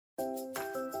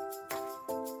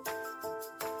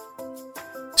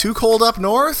Too cold up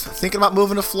north? Thinking about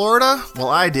moving to Florida? Well,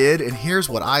 I did, and here's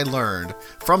what I learned.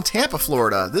 From Tampa,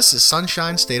 Florida, this is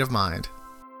Sunshine State of Mind.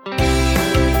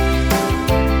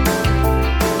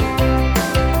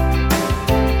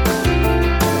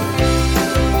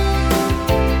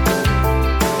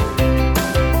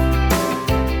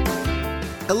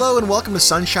 Hello and welcome to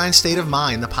Sunshine State of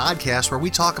Mind, the podcast where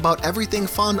we talk about everything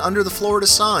fun under the Florida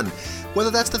sun. Whether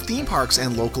that's the theme parks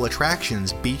and local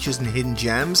attractions, beaches and hidden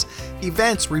gems,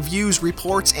 events, reviews,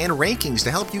 reports, and rankings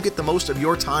to help you get the most of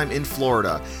your time in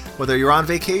Florida. Whether you're on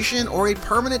vacation or a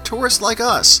permanent tourist like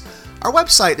us. Our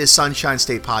website is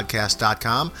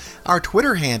sunshinestatepodcast.com. Our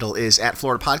Twitter handle is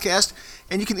 @FloridaPodcast,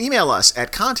 and you can email us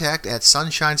at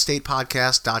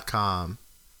contact@sunshinestatepodcast.com.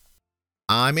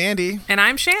 I'm Andy. And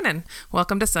I'm Shannon.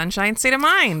 Welcome to Sunshine State of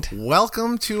Mind.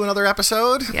 Welcome to another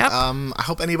episode. Yep. I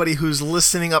hope anybody who's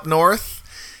listening up north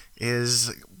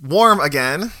is warm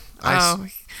again.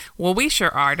 Well, we sure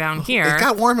are down here. It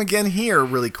got warm again here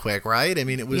really quick, right? I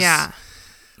mean, it was... Yeah.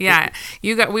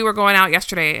 We were going out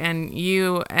yesterday, and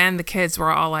you and the kids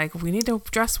were all like, we need to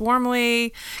dress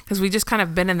warmly, because we just kind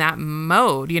of been in that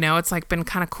mode. You know, it's like been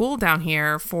kind of cool down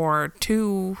here for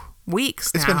 2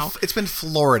 weeks now. It's been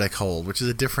Florida cold, which is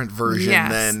a different version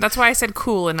than... That's why I said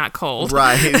cool and not cold.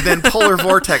 Right. Then polar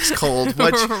vortex cold,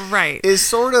 which right. is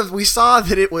sort of... We saw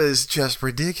that it was just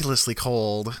ridiculously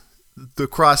cold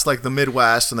across like the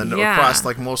Midwest and then across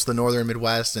like most of the northern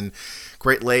Midwest and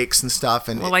Great Lakes and stuff.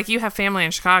 And well, like you have family in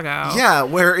Chicago. Yeah,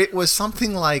 where it was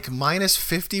something like minus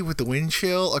 50 with the wind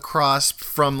chill across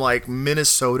from like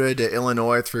Minnesota to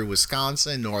Illinois through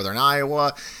Wisconsin, northern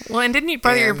Iowa. Well, and didn't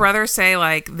your brother say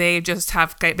like they just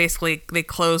have basically they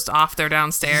closed off their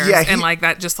downstairs and like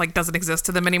that just like doesn't exist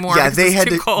to them anymore? Yeah, they had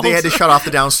to shut off the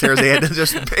downstairs. They had to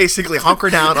just basically hunker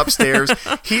down upstairs.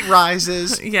 Heat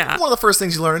rises. Yeah, one of the first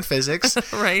things you learn in physics.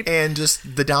 Right. And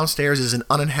just the downstairs is an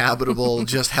uninhabitable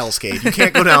just hellscape. You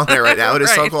can't go down there right now. It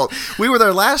is so cold. We were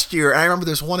there last year, and I remember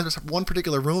there's one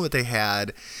particular room that they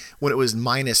had when it was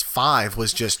minus 5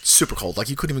 was just super cold. Like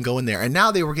you couldn't even go in there. And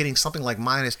now they were getting something like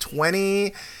minus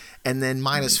 20 and then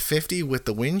minus 50 with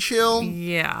the wind chill.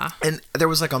 Yeah. And there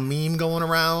was like a meme going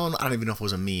around. I don't even know if it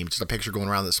was a meme, just a picture going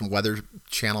around that some weather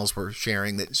channels were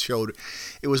sharing that showed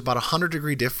it was about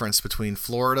 100-degree difference between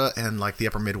Florida and like the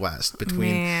upper Midwest.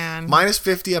 Between minus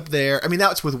 50 up there. I mean,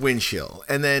 that's with wind chill.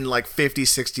 And then like 50,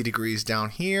 60 degrees down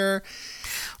here.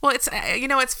 Well, it's,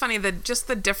 it's funny that just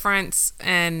the difference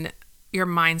in your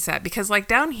mindset, because like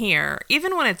down here,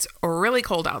 even when it's really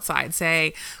cold outside,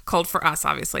 say cold for us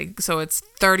obviously, so it's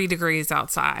 30 degrees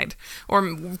outside,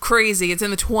 or crazy it's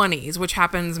in the 20s, which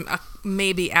happens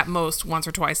maybe at most once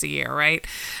or twice a year, right?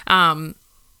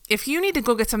 If you need to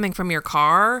go get something from your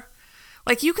car,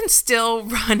 like you can still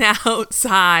run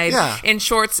outside in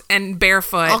shorts and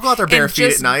barefoot. I'll go out there bare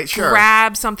feet at night, sure.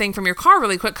 Grab something from your car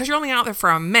really quick because you're only out there for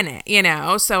a minute,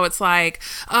 So it's like,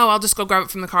 oh, I'll just go grab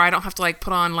it from the car. I don't have to like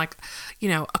put on like,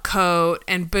 a coat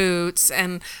and boots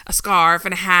and a scarf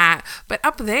and a hat. But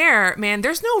up there, man,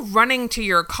 there's no running to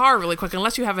your car really quick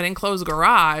unless you have an enclosed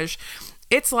garage.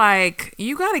 It's like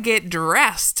you got to get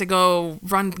dressed to go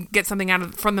get something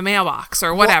out from the mailbox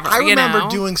or whatever. Well, I remember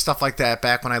doing stuff like that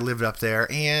back when I lived up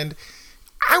there, and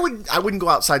I wouldn't go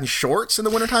outside in shorts in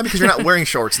the wintertime because you're not wearing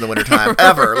shorts in the wintertime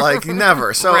ever, like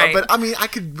never. So, but I mean, I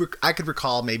could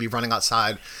recall maybe running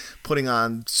outside, putting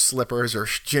on slippers or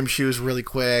gym shoes really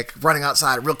quick, running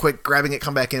outside real quick, grabbing it,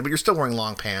 come back in, but you're still wearing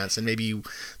long pants and maybe you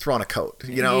throw on a coat,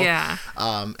 Yeah.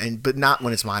 But not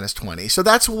when it's minus 20. So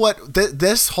that's what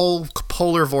this whole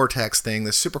polar vortex thing,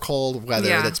 this super cold weather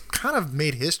that's kind of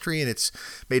made history and it's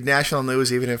made national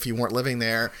news even if you weren't living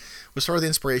there, was sort of the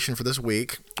inspiration for this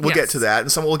week. We'll get to that,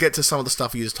 and we'll get to some of the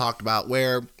stuff you just talked about,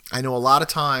 where I know a lot of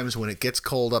times when it gets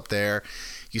cold up there,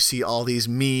 you see all these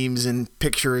memes and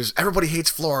pictures. Everybody hates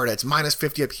Florida. It's minus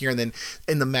 50 up here. And then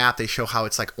in the map, they show how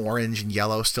it's like orange and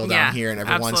yellow still down here. And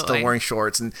everyone's still wearing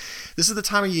shorts. And this is the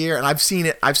time of year. And I've seen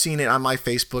it on my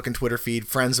Facebook and Twitter feed.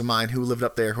 Friends of mine who lived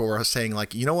up there who are saying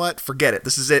like, you know what? Forget it.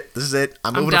 This is it.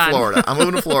 I'm moving to Florida. I'm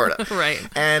moving to Florida. Right.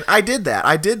 And I did that.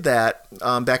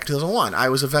 Back in 2001. I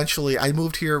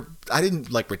moved here. I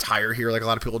didn't like retire here like a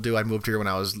lot of people do. I moved here when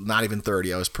I was not even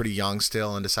 30. I was pretty young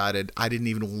still and decided I didn't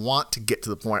even want to get to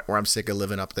the point where I'm sick of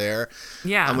living up there.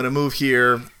 Yeah. I'm going to move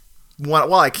here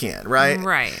while I can, right?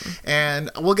 Right. And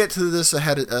we'll get to this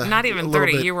ahead. Not even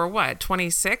 30. You were what,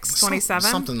 26, 27?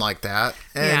 Something like that.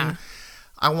 And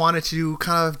I wanted to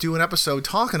kind of do an episode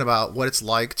talking about what it's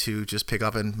like to just pick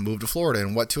up and move to Florida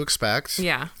and what to expect.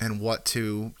 Yeah. And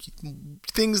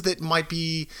things that might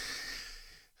be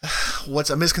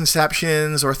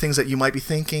misconceptions or things that you might be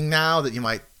thinking now that you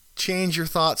might change your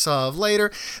thoughts of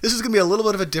later. This is going to be a little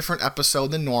bit of a different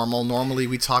episode than normal. Normally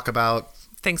we talk about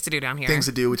things to do down here. Things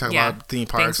to do. We talk about theme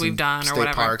parks, things we've done, state or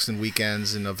whatever. parks and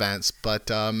weekends and events. But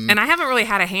and I haven't really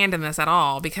had a hand in this at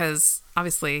all because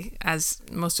obviously, as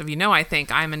most of you know, I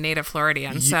think I'm a native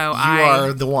Floridian. You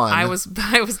are the one.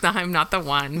 I'm not the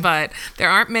one, but there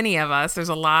aren't many of us. There's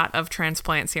a lot of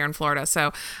transplants here in Florida.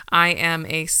 So I am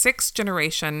a 6th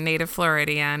generation native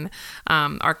Floridian.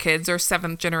 Our kids are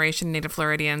 7th generation native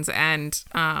Floridians, and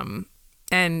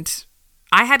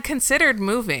I had considered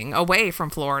moving away from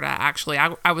Florida, actually.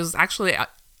 I was actually,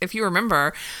 if you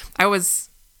remember, I was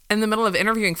in the middle of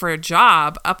interviewing for a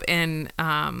job up in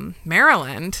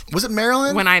Maryland. Was it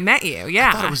Maryland? When I met you, yeah.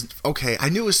 I thought it was, okay, I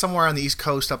knew it was somewhere on the East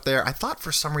Coast up there. I thought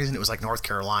for some reason it was like North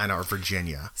Carolina or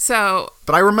Virginia.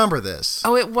 But I remember this.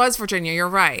 Oh, it was Virginia. You're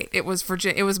right. It was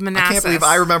Virginia. It was Manassas. I can't believe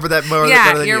I remember that more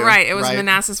better than you. Yeah, you're right. It was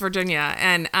Manassas, Virginia,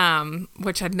 and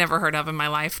which I'd never heard of in my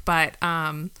life,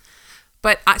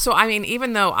 so, I mean,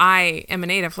 even though I am a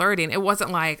native Floridian, it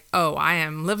wasn't like, oh, I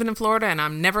am living in Florida and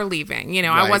I'm never leaving. You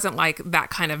know, I wasn't like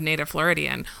that kind of native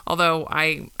Floridian, although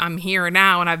I'm here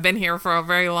now and I've been here for a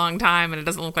very long time and it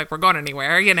doesn't look like we're going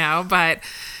anywhere, you know, but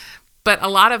a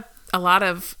lot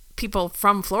of people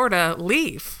from Florida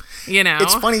leave, you know.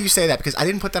 It's funny you say that because I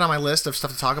didn't put that on my list of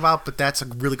stuff to talk about, but that's a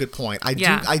really good point.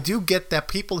 I do get that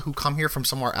people who come here from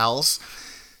somewhere else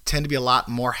tend to be a lot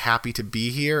more happy to be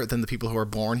here than the people who are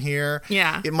born here.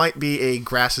 Yeah. It might be a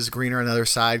grass is greener on the other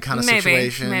side kind of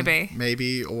situation.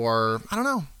 Maybe, or I don't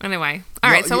know. Anyway. All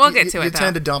right, so we'll get to it, You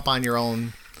tend to dump on your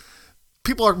own.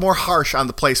 People are more harsh on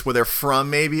the place where they're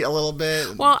from, maybe a little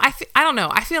bit. Well, I don't know.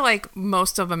 I feel like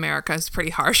most of America is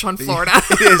pretty harsh on Florida.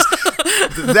 It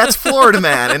is. That's Florida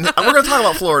Man, and we're going to talk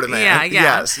about Florida Man. Yeah.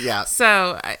 Yes, yeah.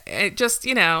 So, it just,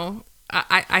 you know,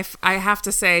 I have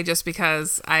to say, just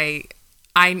because I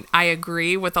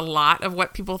agree with a lot of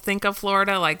what people think of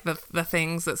Florida, like the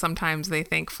things that sometimes they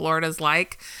think Florida's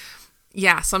like.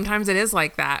 Yeah, sometimes it is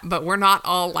like that, but we're not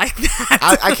all like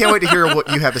that. I can't wait to hear what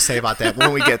you have to say about that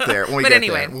when we get there.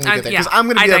 Because I'm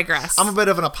going to digress. I'm a bit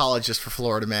of an apologist for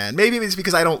Florida Man. Maybe it's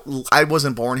because I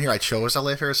wasn't born here. I chose to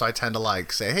live here, so I tend to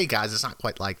like say, hey guys, it's not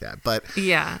quite like that. But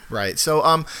yeah, right. So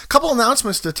couple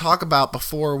announcements to talk about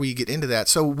before we get into that.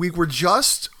 So we were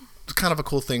just kind of a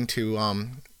cool thing to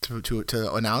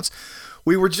announce.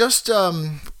 We were just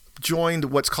joined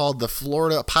what's called the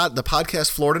Podcast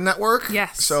Florida Network.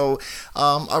 Yes. So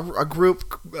a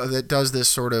group that does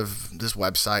this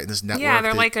website and this network. Yeah,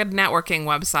 they're like a networking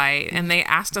website, and they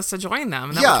asked us to join them,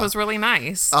 which was really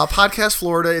nice. Podcast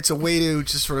Florida, it's a way to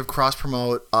just sort of cross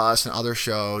promote us and other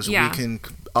shows. Yeah.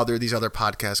 These other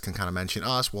podcasts can kind of mention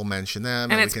us. We'll mention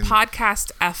them. And it's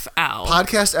Podcast FL.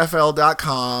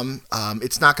 PodcastFL.com.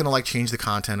 It's not going to change the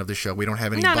content of the show. We don't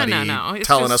have anybody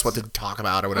telling us what to talk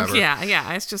about or whatever.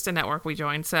 Yeah. It's just a network we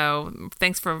joined. So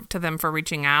thanks to them for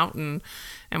reaching out, and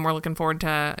we're looking forward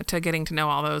to getting to know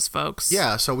all those folks.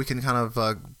 Yeah, so we can kind of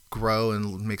grow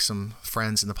and make some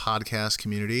friends in the podcast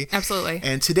community. Absolutely.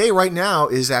 And today, right now,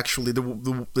 is actually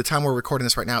the time we're recording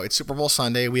this right now. It's Super Bowl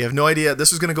Sunday. We have no idea.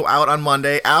 This is going to go out on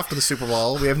Monday after the Super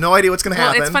Bowl. We have no idea what's going to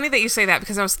happen. Well, it's funny that you say that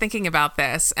because I was thinking about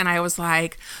this and I was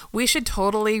like, we should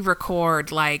totally record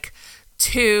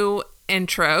 2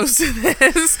 intros to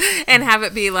this and have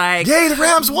it be like, yay, the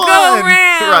Rams won! Go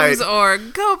Rams! Right. Or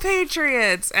go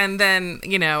Patriots! And then,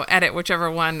 edit whichever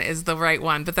one is the right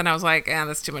one. But then I was like,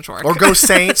 that's too much work. Or go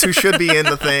Saints, who should be in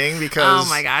the thing, because oh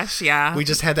my gosh, yeah. We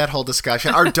just had that whole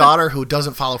discussion. Our daughter, who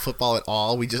doesn't follow football at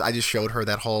all, I just showed her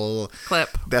that whole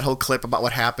clip about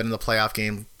what happened in the playoff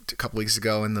game a couple weeks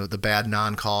ago and the bad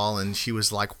non-call, and she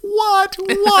was like, what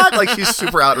she's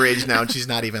super outraged now, and she's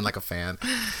not even a fan.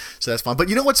 So that's fun. But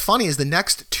you know what's funny is the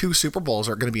next 2 Super Bowls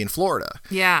are going to be in Florida.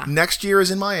 Yeah. Next year is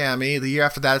in Miami. The year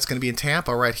after that it's going to be in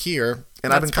Tampa right here.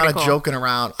 And I've been kind of joking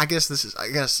around. I guess this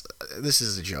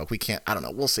is a joke. We can't, I don't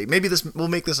know. We'll see. Maybe we'll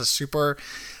make this a super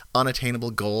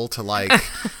unattainable goal to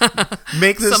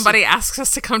make this. Somebody asks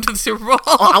us to come to the Super Bowl.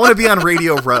 I want to be on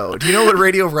Radio Row. Do you know what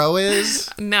Radio Row is?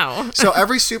 No. So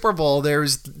every Super Bowl,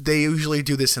 they usually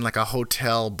do this in a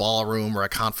hotel ballroom or a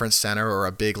conference center or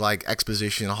a big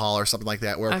exposition hall or something like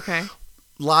that, where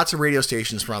lots of radio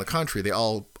stations from around the country, they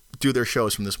all do their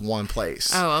shows from this one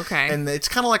place. Oh, okay. And it's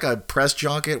kind of like a press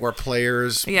junket where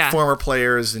players, former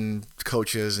players and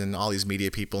coaches and all these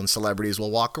media people and celebrities will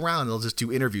walk around. They'll just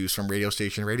do interviews from radio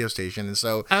station to radio station. And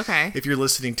so if you're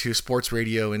listening to sports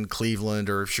radio in Cleveland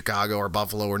or Chicago or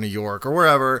Buffalo or New York or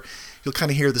wherever, you'll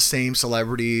kind of hear the same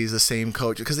celebrities, the same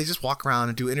coach, because they just walk around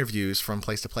and do interviews from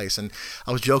place to place. And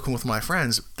I was joking with my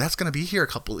friends, that's going to be here a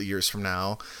couple of years from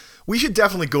now, We should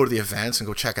definitely go to the events and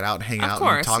go check it out and hang out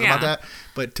and talk about that.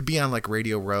 But to be on like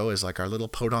Radio Row as like our little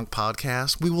podunk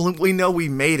podcast, we know we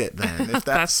made it then. If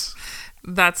that's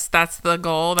the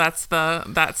goal. That's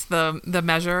the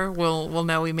measure. We'll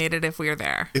know we made it if we're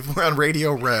there. If we're on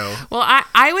Radio Row. Well,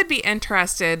 I would be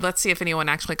interested. Let's see if anyone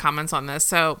actually comments on this.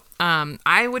 So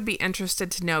I would be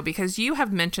interested to know, because you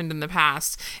have mentioned in the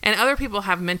past, and other people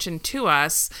have mentioned to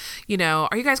us,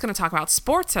 are you guys going to talk about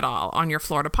sports at all on your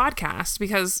Florida podcast?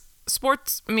 Because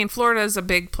sports, Florida is a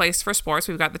big place for sports.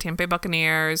 We've got the Tampa Bay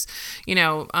Buccaneers,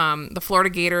 the Florida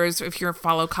Gators. If you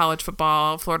follow college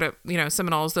football, Florida,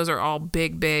 Seminoles, those are all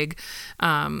big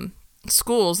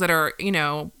schools that are,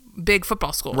 big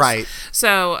football schools. Right.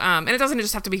 So, and it doesn't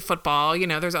just have to be football,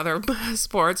 there's other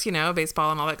sports,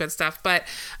 baseball and all that good stuff. But,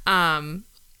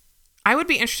 I would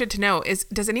be interested to know,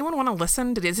 does anyone want to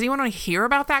listen? Does anyone want to hear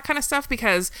about that kind of stuff?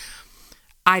 Because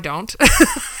I don't.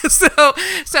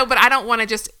 But I don't want to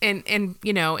just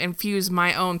infuse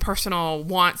my own personal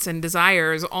wants and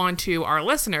desires onto our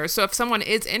listeners. So if someone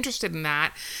is interested in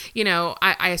that,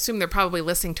 I assume they're probably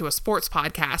listening to a sports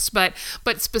podcast,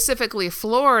 but specifically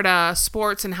Florida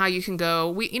sports and how you can go.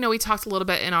 We talked a little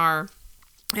bit in our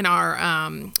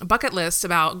bucket list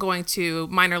about going to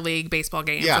minor league baseball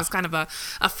games. Yeah. It's kind of a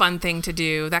fun thing to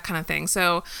do, that kind of thing.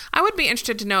 So I would be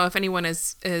interested to know if anyone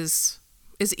is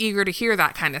eager to hear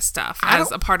that kind of stuff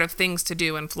as a part of things to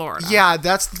do in Florida. Yeah,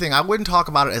 that's the thing. I wouldn't talk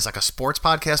about it as like a sports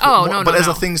podcast, but as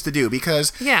a things to do,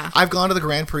 because I've gone to the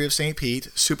Grand Prix of St. Pete,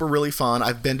 super really fun.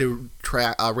 I've been to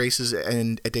races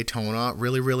at Daytona,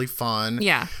 really, really fun.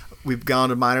 Yeah. We've gone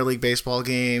to minor league baseball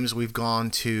games. We've gone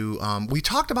to, we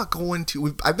talked about going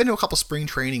to, I've been to a couple spring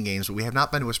training games, but we have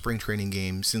not been to a spring training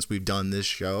game since we've done this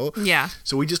show. Yeah.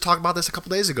 So we just talked about this a couple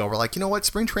days ago. We're like, you know what?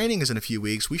 Spring training is in a few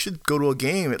weeks. We should go to a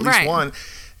game, at least one,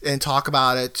 and talk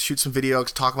about it, shoot some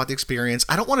videos, talk about the experience.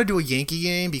 I don't want to do a Yankee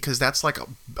game because that's like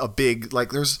a big, like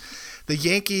the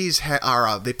Yankees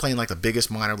are they play in like the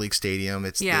biggest minor league stadium.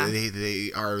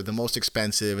 They are the most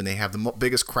expensive and they have the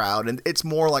biggest crowd, and it's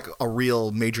more like a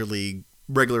real major league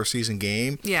regular season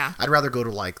game. Yeah, I'd rather go to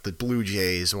like the Blue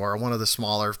Jays or one of the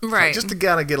smaller, just to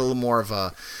kind of get a little more of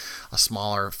a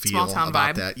smaller feel about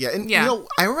vibe. That. Yeah, and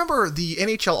I remember the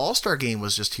NHL All-Star Game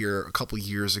was just here a couple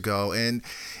years ago, and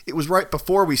it was right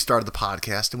before we started the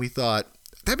podcast, and we thought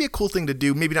that'd be a cool thing to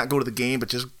do. Maybe not go to the game, but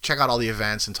just check out all the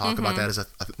events and talk about that as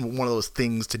one of those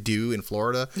things to do in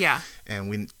Florida. Yeah. And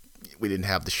we didn't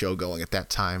have the show going at that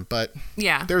time, but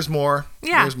there's more.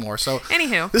 Yeah. There's more. So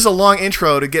anywho, this is a long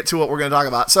intro to get to what we're going to talk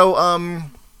about. So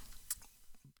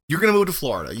you're going to move to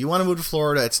Florida. You want to move to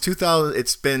Florida. It's 2000.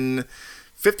 It's been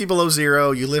 50 below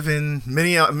zero. You live in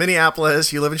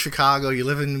Minneapolis. You live in Chicago. You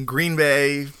live in Green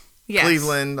Bay. Yes.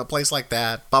 Cleveland, a place like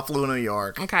that, Buffalo, New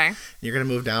York. Okay. You're going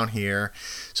to move down here.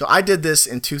 So I did this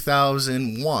in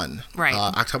 2001. Right.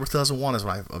 October 2001 is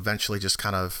when I eventually just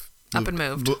kind of up and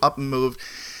moved.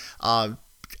 I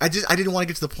didn't want to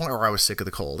get to the point where I was sick of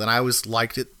the cold, and I always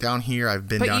liked it down here. I've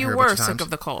been down here a bunch of times. But you were sick of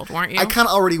the cold, weren't you? I kind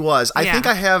of already was. I think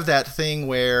I have that thing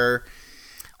where,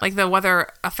 like, the weather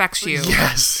affects you.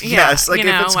 Yes, yes. Like,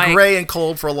 if it's gray and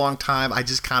cold for a long time, I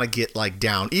just kind of get, like,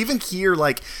 down. Even here,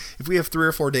 like, if we have 3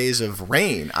 or 4 days of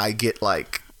rain, I get,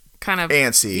 like, kind of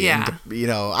antsy. Yeah.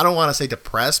 And, I don't want to say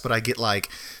depressed, but I get, like,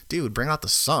 dude, bring out the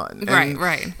sun.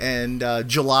 Right. And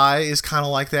July is kind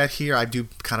of like that here. I do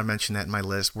kind of mention that in my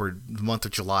list, where the month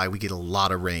of July, we get a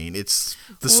lot of rain.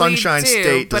 The Sunshine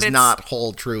State does not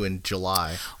hold true in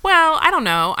July. Well, I don't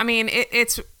know. I mean,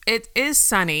 it is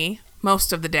sunny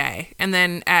most of the day, and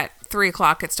then at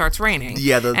 3:00 it starts raining.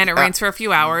 Yeah, and it rains for a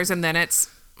few hours, and then it's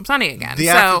sunny again. The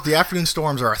afternoon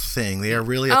storms are a thing. They are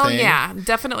really a thing. Oh yeah,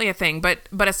 definitely a thing. But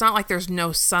it's not like there's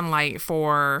no sunlight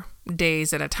for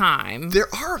days at a time.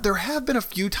 There have been a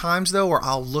few times though where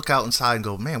I'll look out inside and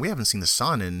go, man, we haven't seen the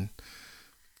sun in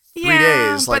 3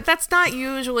 days. But that's not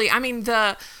usually. I mean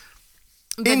the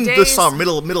summer,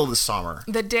 middle of the summer.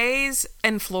 The days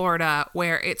in Florida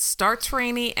where it starts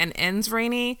rainy and ends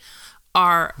rainy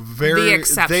are the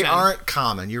exception. They aren't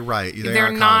common. You're right.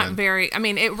 They're not common. Very. I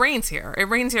mean, it rains here. It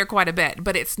rains here quite a bit,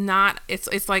 but it's not.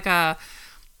 It's like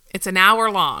it's an hour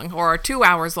long or 2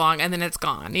 hours long, and then it's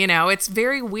gone. It's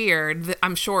very weird.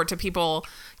 I'm sure to people,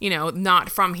 not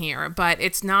from here, but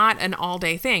it's not an all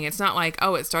day thing. It's not like,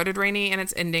 oh, it started rainy and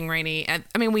it's ending rainy. I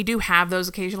mean, we do have those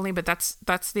occasionally, but that's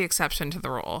the exception to the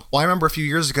rule. Well, I remember a few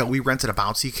years ago, we rented a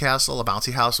bouncy house.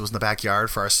 It was in the backyard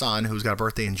for our son, who's got a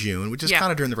birthday in June, which is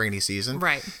kind of during the rainy season.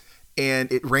 Right. And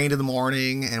it rained in the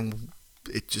morning, and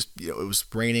it just, it was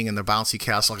raining, and the bouncy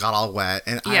castle got all wet.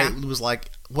 And I was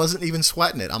like, wasn't even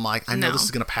sweating it. I'm like, I know this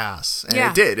is going to pass. And Yeah.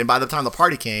 it did. And by the time the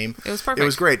party came, It was perfect. It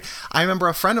was great. I remember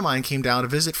a friend of mine came down to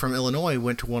visit from Illinois,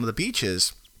 went to one of the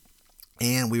beaches,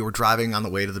 and we were driving on the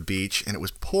way to the beach, and it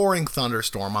was pouring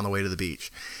thunderstorm on the way to the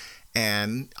beach.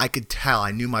 And I could tell,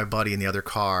 I knew my buddy in the other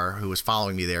car who was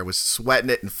following me there was sweating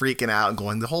it and freaking out and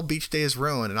going, the whole beach day is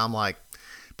ruined. And I'm like,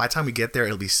 by the time we get there,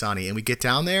 it'll be sunny. And we get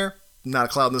down there, not a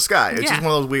cloud in the sky. It's just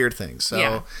one of those weird things. So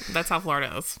yeah, that's how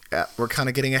Florida is. yeah, we're kind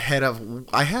of getting ahead of.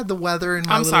 I had the weather in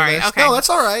my I'm little sorry. list. Okay. No, that's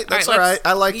all right. That's all right.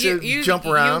 I like to jump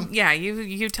around.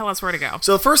 You tell us where to go.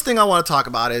 So the first thing I want to talk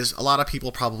about is a lot of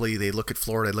people probably they look at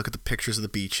Florida, they look at the pictures of the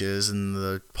beaches and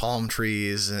the palm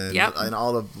trees and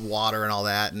all the water and all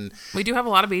that, and We do have a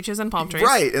lot of beaches and palm trees.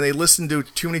 right, and they listen to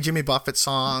too many Jimmy Buffett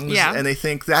songs, Yeah. and they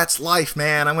think that's life,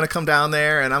 man. I'm going to come down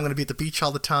there and I'm going to be at the beach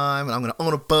all the time, and I'm going to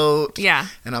own a boat, Yeah.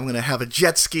 and I'm going to have a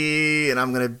jet ski, and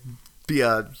I'm going to be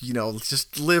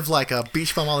just live like a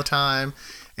beach bum all the time.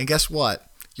 And guess what?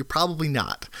 You're probably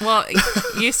not. Well,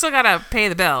 you still gotta pay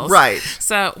the bills, Right.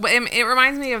 So it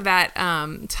reminds me of that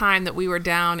time that we were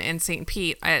down in St.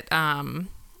 Pete at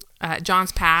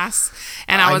John's Pass,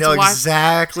 and I was know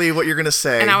exactly what you're gonna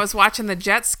say. And I was watching the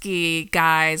jet ski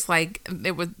guys. Like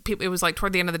it was like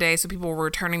toward the end of the day, so people were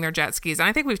returning their jet skis. And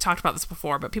I think we've talked about this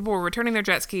before, but people were returning their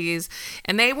jet skis,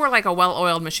 and they were like a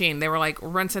well-oiled machine. They were like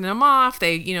rinsing them off,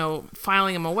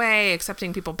 filing them away,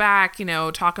 accepting people back,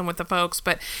 talking with the folks.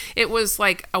 But it was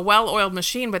like a well-oiled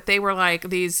machine. But they were like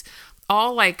these.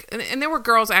 All like, and there were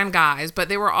girls and guys, but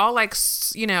they were all like,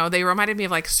 they reminded me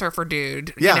of like surfer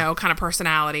dude, kind of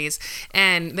personalities.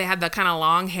 And they had the kind of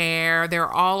long hair. They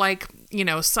were all like,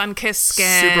 sun-kissed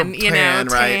skin, super tan,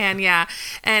 tan, yeah.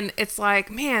 And it's like,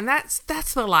 man, that's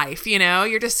the life,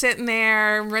 You're just sitting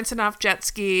there rinsing off jet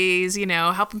skis,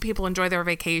 helping people enjoy their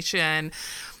vacation.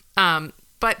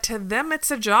 But to them, it's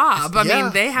a job. I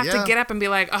mean, they have to get up and be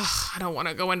like, oh, I don't want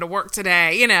to go into work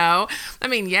today, I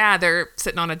mean, they're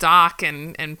sitting on a dock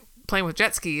and playing with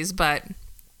jet skis, but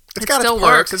it's got its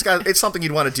perks. It's something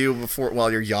you'd want to do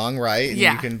while you're young, right? And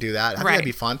yeah. You can do that. I think that'd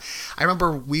be fun. I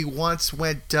remember we once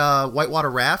went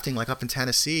whitewater rafting, like up in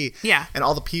Tennessee. Yeah. And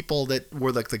all the people that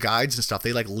were like the guides and stuff,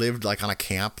 they like lived like on a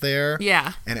camp there.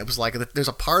 Yeah. And it was like, there's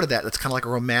a part of that that's kind of like a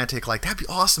romantic, like that'd be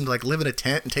awesome to like live in a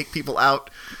tent and take people out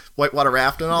whitewater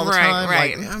rafting all the time.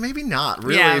 Right. Like, maybe not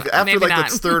really. Yeah, After like not.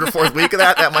 the third or fourth week of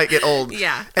that might get old.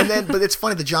 Yeah. But it's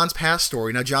funny, the Johns Pass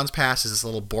story. Now, Johns Pass is this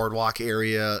little boardwalk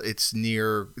area. It's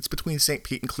between St.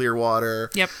 Pete and Clearwater.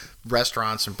 Yep.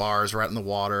 Restaurants and bars right in the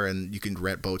water, and you can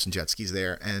rent boats and jet skis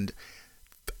there. And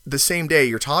the same day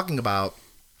you're talking about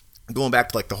going back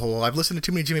to like the whole, I've listened to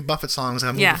too many Jimmy Buffett songs and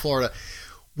I'm moving to Florida.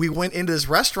 We went into this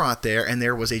restaurant there, and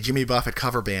there was a Jimmy Buffett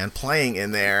cover band playing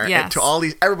in there. Yes. And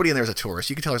to everybody in there is a tourist.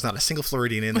 You can tell there's not a single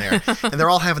Floridian in there, and they're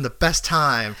all having the best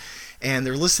time. And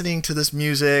they're listening to this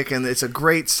music, and it's a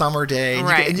great summer day.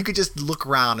 And you could just look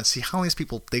around and see how many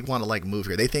people they want to like move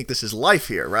here. They think this is life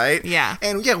here, right? Yeah.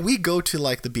 And we go to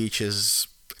like the beaches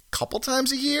a couple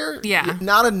times a year. Yeah.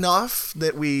 Not enough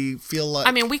that we feel like.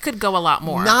 I mean, we could go a lot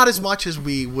more. Not as much as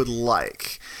we would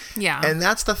like. Yeah. And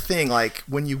that's the thing. Like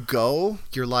when you go,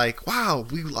 you're like, wow,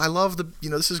 I love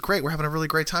this is great. We're having a really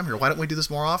great time here. Why don't we do this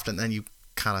more often? And you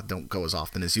kind of don't go as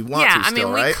often as you want to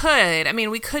still, right?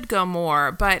 We could go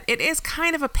more, but it is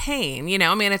kind of a pain,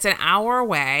 I mean, it's an hour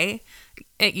away.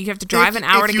 You have to drive an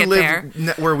hour to get there.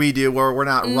 Where we do, where we're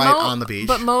not right on the beach.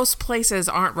 But most places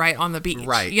aren't right on the beach.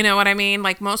 Right. You know what I mean?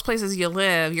 Like most places you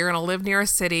live, you're going to live near a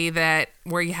city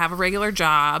where you have a regular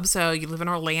job. So you live in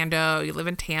Orlando, you live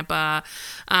in Tampa,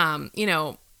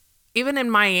 even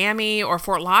in Miami or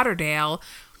Fort Lauderdale,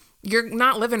 you're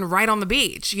not living right on the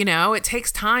beach. It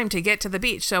takes time to get to the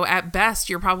beach. So at best,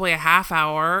 you're probably a half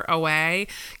hour away,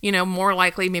 more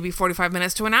likely maybe 45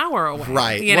 minutes to an hour away.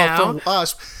 Right. For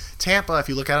us, Tampa, if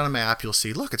you look at it on a map, you'll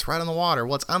see, look, it's right on the water.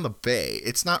 Well, it's on the bay.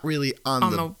 It's not really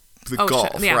on the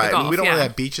Gulf, yeah, right? The Gulf, we don't really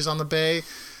have beaches on the bay.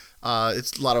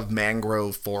 It's a lot of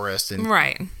mangrove forest and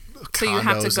right. So you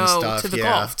have to go to the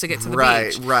Gulf to get to the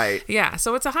beach. Right. Yeah.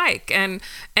 So it's a hike, and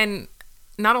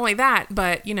not only that,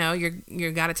 but you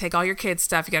got to take all your kids'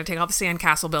 stuff. You got to take all the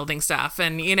sandcastle building stuff,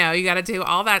 and you got to do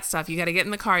all that stuff. You got to get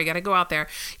in the car. You got to go out there.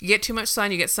 You get too much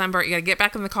sun, you get sunburnt. You got to get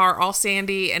back in the car, all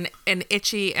sandy and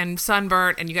itchy and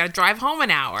sunburnt, and you got to drive home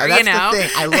an hour. And that's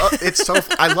the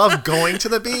thing. I love going to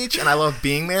the beach and I love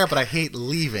being there, but I hate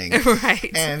leaving.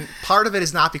 Right. And part of it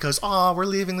is not because we're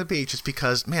leaving the beach. It's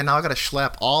because now I got to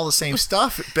schlep all the same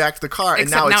stuff back to the car.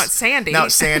 Except and now it's sandy. Now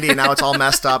it's sandy, and now it's all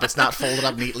messed up. It's not folded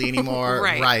up neatly anymore.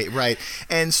 Right. Right.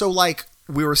 And so, like,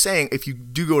 we were saying, if you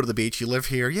do go to the beach, you live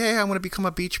here, I'm going to become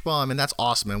a beach bum, and that's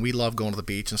awesome, and we love going to the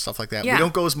beach and stuff like that. Yeah. We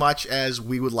don't go as much as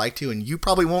we would like to, and you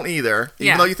probably won't either,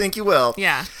 even though you think you will.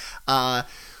 Yeah.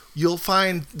 You'll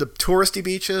find the touristy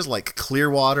beaches like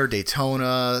Clearwater,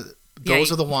 Daytona.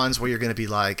 Those are the ones where you're going to be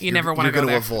like, you never want to go to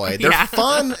there. avoid. They're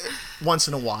fun once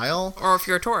in a while. Or if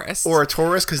you're a tourist.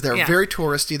 Because they're very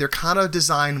touristy. They're kind of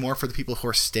designed more for the people who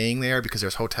are staying there because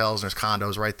there's hotels and there's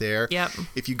condos right there. Yep.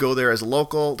 If you go there as a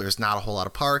local, there's not a whole lot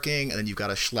of parking, and then you've got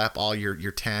to schlep all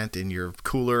your tent and your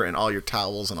cooler and all your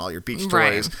towels and all your beach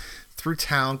toys through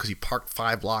town because you parked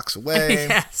 5 blocks away.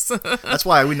 Yes. That's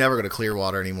why we never go to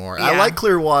Clearwater anymore. Yeah. I like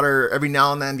Clearwater every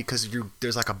now and then because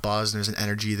there's like a buzz and there's an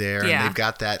energy there, Yeah. and they've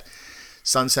got that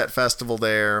Sunset Festival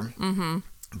there. Mm-hmm.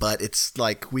 But it's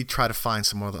like we try to find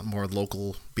some more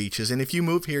local beaches. And if you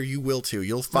move here, you will too.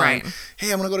 You'll find,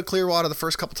 hey, I'm going to go to Clearwater the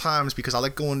first couple times because I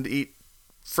like going to eat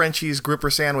Frenchie's grouper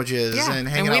sandwiches and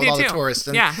hanging out with all the tourists.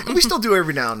 And, and we still do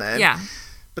every now and then. Yeah.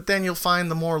 But then you'll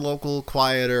find the more local,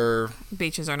 quieter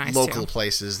beaches are nice local too.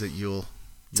 places that you'll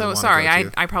So sorry,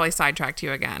 I probably sidetracked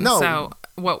you again. No. So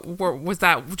what was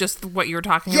that? Just what you were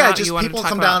talking yeah, about? just you people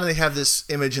come down and they have this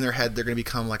image in their head. They're going to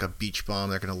become like a beach bum.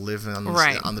 They're going to live on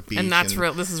the beach. And that's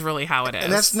real. This is really how it is.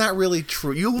 And that's not really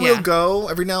true. You will go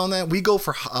every now and then. We go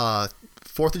for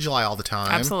 4th of July all the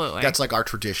time. Absolutely. That's like our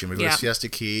tradition. We go to Siesta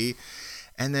Key.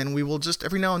 And then we will just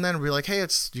every now and then be like, hey,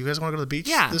 you guys want to go to the beach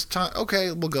this time?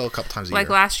 Okay, we'll go a couple times a year. Like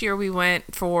last year, we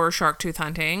went for shark tooth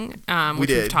hunting, which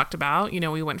we've talked about.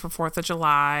 We went for 4th of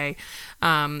July.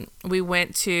 We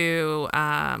went to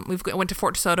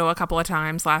Fort DeSoto a couple of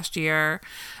times last year,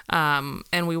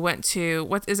 and we went to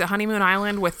what is it, Honeymoon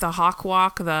Island with the Hawk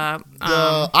Walk, the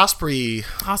Osprey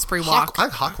Walk.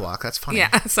 Hawk Walk. That's funny.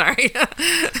 Yeah, sorry,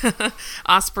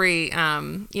 Osprey.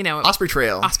 Osprey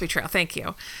Trail. Osprey Trail. Thank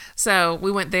you. So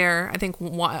we went there, I think,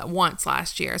 once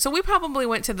last year. So we probably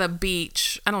went to the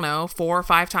beach, I don't know, 4 or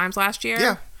 5 times last year.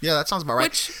 Yeah, that sounds about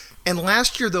right. And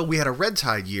last year, though, we had a red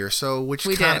tide year, so which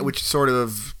sort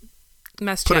of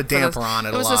put a damper on it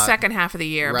a lot. It was the second half of the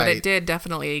year, but it did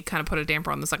definitely kind of put a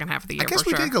damper on the second half of the year. I guess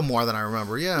we did go more than I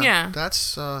remember. Yeah.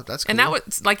 That's cool. And that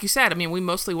was, like you said, I mean, we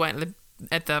mostly went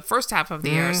at the first half of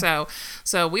the year,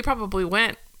 so we probably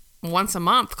went once a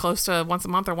month, close to once a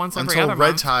month or once every other month. Until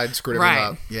red tide screwed everything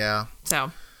up. Yeah.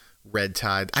 So. Red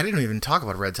tide. I didn't even talk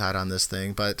about red tide on this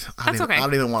thing, but I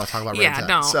don't even want to talk about red tide. Yeah,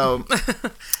 don't. So.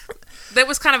 That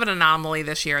was kind of an anomaly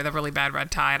this year, the really bad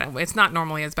red tide. It's not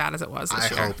normally as bad as it was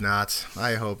this year.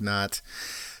 I hope not.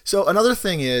 So another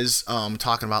thing is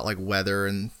talking about like weather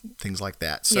and things like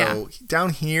that. So down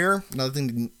here, another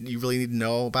thing you really need to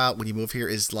know about when you move here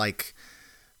is like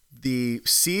the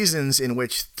seasons in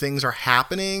which things are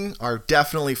happening are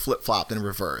definitely flip-flopped and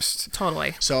reversed.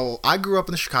 Totally. So I grew up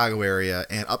in the Chicago area,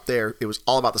 and up there it was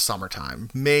all about the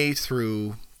summertime. May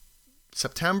through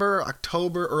September,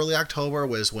 October, early October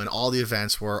was when all the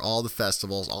events were, all the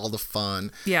festivals, all the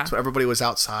fun. Yeah. So everybody was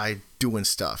outside doing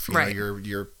stuff. You know,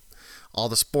 your all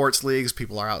the sports leagues,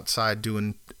 people are outside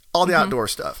doing all the outdoor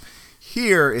stuff.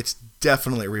 Here, it's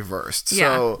definitely reversed.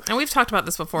 Yeah, so and we've talked about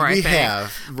this before, I think. We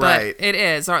have, right. But it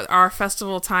is. Our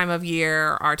festival time of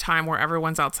year, our time where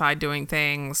everyone's outside doing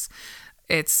things,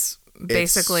 it's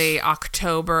basically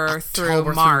October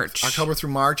through March. October through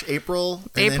March, April.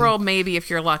 April, maybe if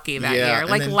you're lucky that year.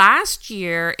 Like last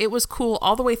year, it was cool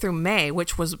all the way through May,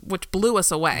 which blew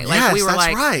us away. Like yes, we were that's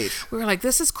like, right. We were like,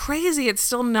 this is crazy. It's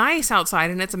still nice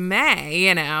outside, and it's May,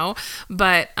 you know.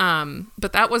 But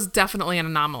that was definitely an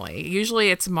anomaly. Usually,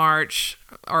 it's March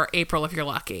or April if you're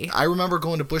lucky. I remember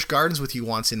going to Busch Gardens with you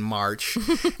once in March,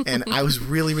 and I was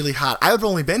really, really hot. I've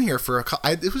only been here for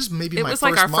it was maybe my first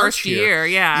March. It was like our first year,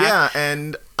 yeah. Yeah,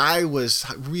 and I was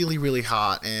really, really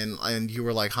hot, and you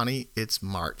were like, honey, it's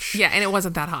March. Yeah, and it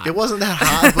wasn't that hot. It wasn't that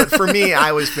hot, but for me,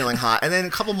 I was feeling hot. And then a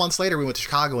couple months later, we went to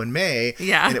Chicago in May,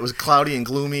 and it was cloudy and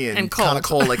gloomy and kind of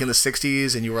cold, like in the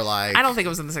 60s, and you were like... I don't think it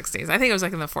was in the 60s. I think it was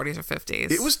like in the 40s or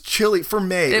 50s. It was chilly. For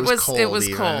May, it was cold. It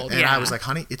was cold, and I was like,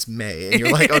 honey, it's May. And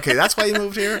you're like, okay, that's why you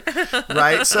moved here?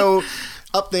 Right? So...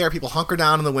 Up there, people hunker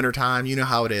down in the wintertime. You know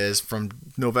how it is from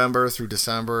November through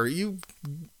December. There's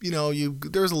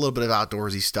a little bit of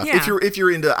outdoorsy stuff. Yeah. If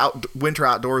you're into winter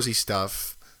outdoorsy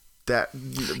stuff, that's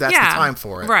the time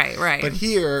for it. Right. But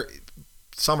here,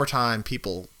 summertime,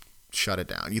 people shut it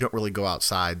down. You don't really go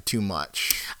outside too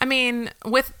much. I mean,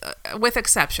 with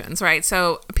exceptions, right?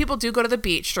 So people do go to the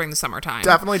beach during the summertime.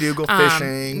 Definitely do go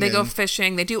fishing. They go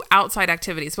fishing. They do outside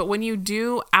activities. But when you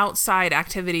do outside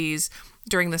activities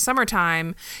during the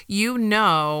summertime, you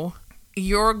know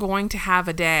you're going to have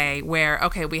a day where,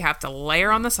 okay, we have to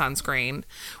layer on the sunscreen.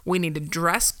 We need to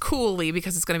dress coolly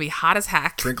because it's going to be hot as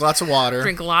heck. Drink lots of water.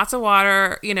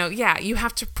 You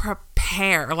have to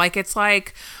prepare. It's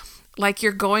like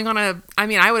you're going on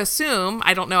I would assume,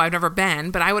 I don't know, I've never been,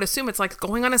 but I would assume it's like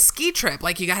going on a ski trip.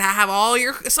 Like, you got to have all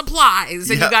your supplies,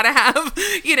 and you got to have,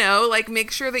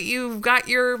 make sure that you've got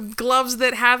your gloves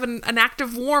that have an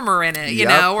active warmer in it,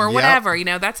 or whatever.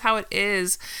 That's how it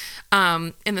is.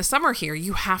 In the summer here,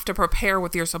 you have to prepare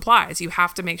with your supplies. You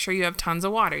have to make sure you have tons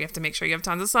of water. You have to make sure you have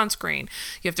tons of sunscreen.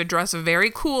 You have to dress very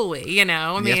coolly, You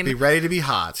have to be ready to be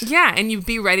hot. Yeah, and you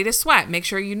be ready to sweat. Make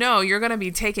sure you're going to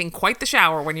be taking quite the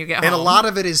shower when you get home. And a lot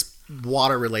of it is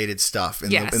water-related stuff in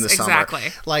the summer. Exactly.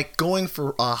 Like going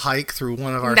for a hike through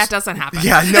one of our... That doesn't happen.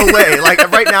 Yeah, no way. Like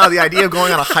right now, the idea of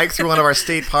going on a hike through one of our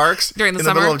state parks during the in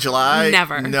summer, the middle of July...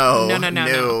 Never. No.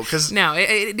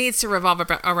 It needs to revolve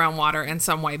around water in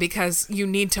some way because you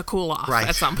need to cool off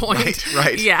at some point.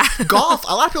 Right. Yeah. Golf.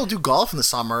 A lot of people do golf in the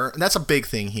summer, and that's a big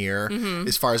thing here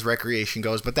as far as recreation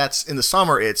goes. But that's in the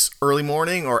summer. It's early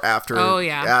morning or after. Oh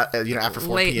yeah. After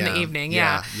 4 late p.m. in the evening.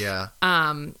 Yeah.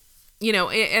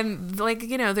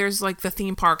 There's like the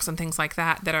theme parks and things like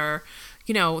that are,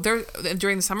 they're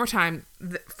during the summertime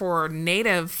for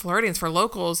native Floridians, for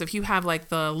locals. If you have like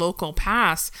the local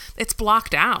pass, it's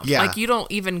blocked out. Yeah. Like, you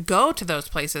don't even go to those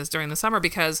places during the summer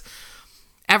because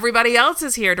everybody else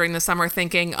is here during the summer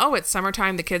thinking, oh, it's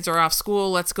summertime, the kids are off school,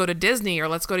 let's go to Disney or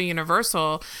let's go to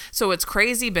Universal. So it's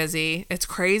crazy busy, it's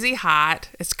crazy hot,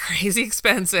 it's crazy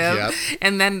expensive. Yep.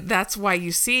 And then that's why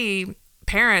you see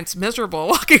parents miserable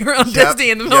walking around Disney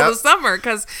in the middle of the summer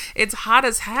because it's hot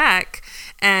as heck,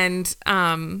 and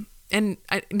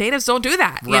natives don't do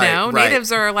that. Right.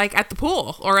 Natives are like at the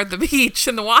pool or at the beach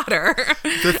in the water.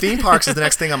 The theme parks is the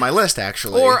next thing on my list,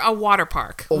 actually. Or a water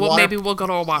park. Maybe we'll go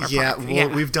to a water park.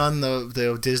 We've done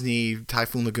the Disney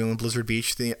Typhoon Lagoon, Blizzard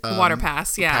Beach, the water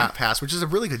pass. Pass, which is a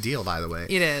really good deal, by the way.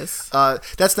 It is.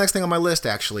 That's the next thing on my list,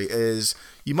 actually, is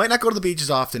you might not go to the beach as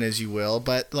often as you will,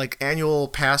 but like annual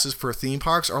passes for theme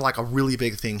parks are like a really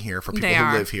big thing here for people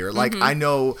who live here. Like, I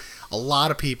know a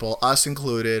lot of people, us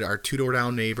included, our two-door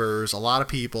down neighbors, a lot of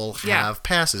people have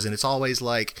passes, and it's always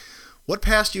like, what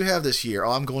pass do you have this year?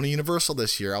 Oh, I'm going to Universal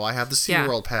this year. Oh, I have the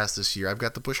SeaWorld pass this year. I've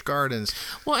got the Busch Gardens.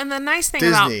 Well, and the nice thing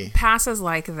Disney. about passes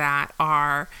like that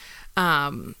are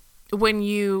when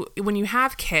you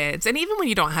have kids, and even when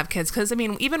you don't have kids, because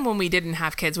even when we didn't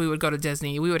have kids, we would go to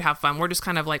Disney, we would have fun. We're just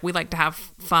kind of like, we like to have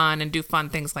fun and do fun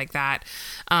things like that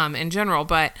in general.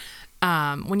 But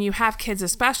when you have kids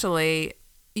especially,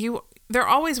 they're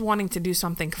always wanting to do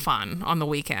something fun on the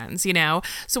weekends,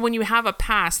 so when you have a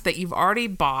pass that you've already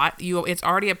bought, it's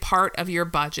already a part of your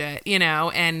budget,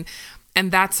 and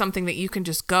that's something that you can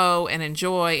just go and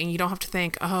enjoy, and you don't have to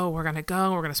think, oh, we're going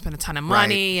to spend a ton of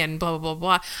money and blah, blah,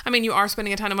 blah, blah. You are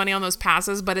spending a ton of money on those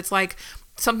passes, but it's like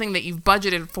something that you've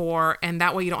budgeted for, and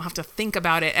that way you don't have to think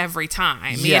about it every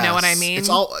time. Yes. You know what I mean?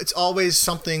 It's always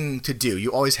something to do.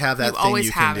 You always have that thing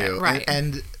you can do. Right.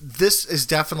 And this is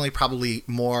definitely probably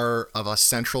more of a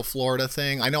Central Florida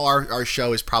thing. I know our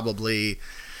show is probably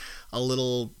a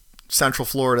little Central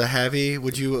Florida heavy.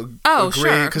 Would you agree?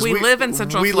 Sure. We live in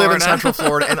Central Florida. We live in Central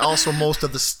Florida, and also most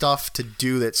of the stuff to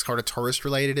do that's sort of tourist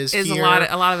related is here.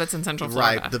 A lot of it's in Central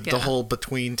Florida. Right. The whole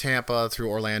between Tampa through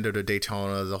Orlando to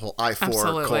Daytona, the whole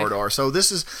I-4 corridor. So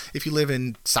this is, if you live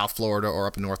in South Florida or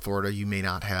up in North Florida, you may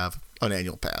not have an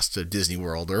annual pass to Disney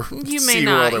World or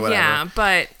SeaWorld or whatever. Yeah,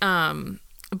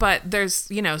 but there's,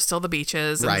 still the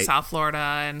beaches in South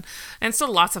Florida and still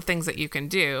lots of things that you can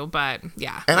do. But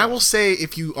yeah. And I will say,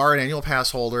 if you are an annual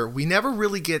pass holder, we never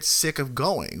really get sick of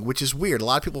going, which is weird. A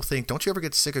lot of people think, don't you ever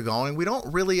get sick of going? We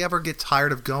don't really ever get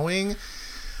tired of going.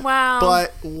 Wow.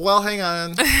 Hang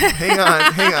on.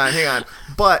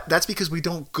 But that's because we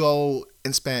don't go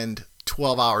and spend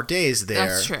 12-hour days there.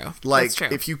 That's true.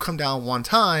 If you come down one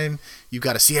time, you've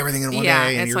got to see everything in one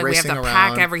day, and you're racing around. We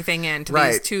have to pack everything into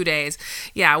these 2 days.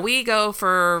 Yeah, we go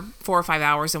for 4 or 5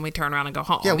 hours, and we turn around and go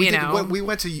home. Yeah, we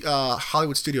went to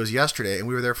Hollywood Studios yesterday, and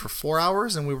we were there for 4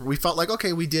 hours, and we felt like,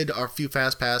 okay, we did our few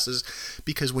fast passes,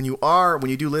 because when you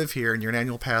do live here and you're an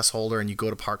annual pass holder and you go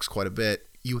to parks quite a bit,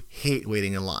 you hate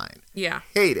waiting in line. Yeah.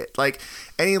 Hate it. Like,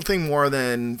 anything more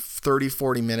than 30,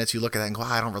 40 minutes, you look at that and go,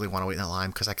 I don't really want to wait in that line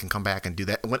because I can come back and do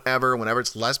that whenever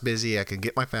it's less busy, I can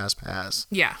get my fast pass.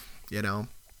 Yeah.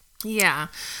 Yeah.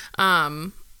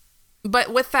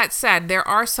 But with that said, there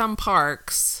are some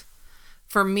parks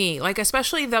for me, like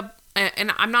especially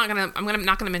and I'm not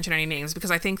gonna mention any names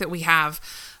because I think that we have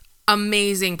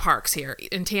amazing parks here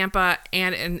in Tampa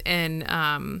and in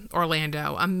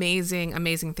Orlando.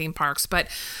 Amazing theme parks. But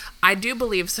I do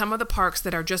believe some of the parks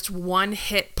that are just one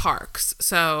hit parks.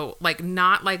 So like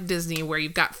not like Disney where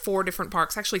you've got 4 different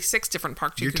parks, actually 6 different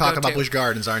parks you You're could go talking about to. Busch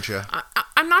Gardens, aren't you?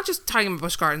 I'm not just talking about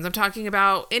Busch Gardens. I'm talking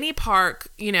about any park,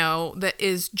 that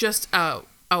is just a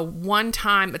one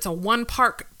time, it's a one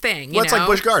park thing. It's like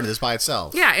Busch Gardens. It's by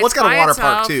itself. Yeah, it's got a water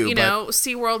park too.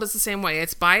 SeaWorld is the same way.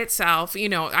 It's by itself.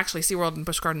 Actually, SeaWorld and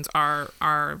Busch Gardens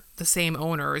are the same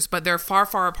owners, but they're far,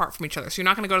 far apart from each other. So you're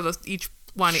not going to go to each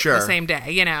one the same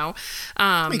day,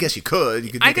 I guess you could.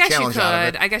 You could make a challenge out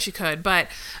of it. I guess you could, but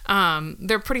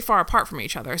they're pretty far apart from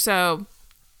each other. So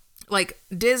like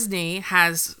Disney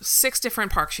has 6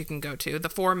 different parks you can go to, the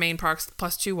 4 main parks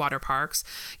plus 2 water parks.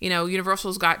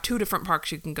 Universal's got 2 different parks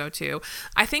you can go to.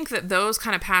 I think that those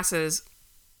kind of passes,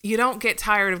 you don't get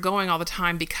tired of going all the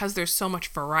time because there's so much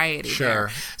variety there.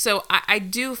 So I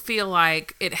do feel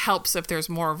like it helps if there's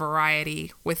more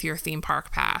variety with your theme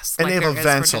park pass. And they have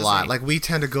events a lot. Like we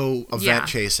tend to go event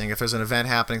chasing. If there's an event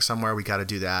happening somewhere, we got to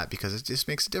do that because it just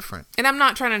makes it different. And I'm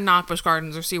not trying to knock Busch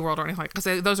Gardens or SeaWorld or anything like that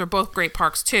because those are both great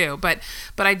parks too. But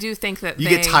I do think that you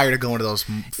get tired of going to those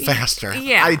faster.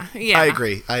 Yeah, I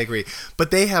agree.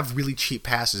 But they have really cheap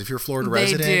passes. If you're a Florida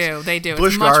resident, they do.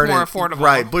 It's much more affordable.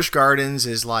 Right. Busch Gardens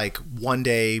is like one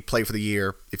day play for the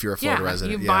year if you're a Florida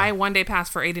resident. You buy one day pass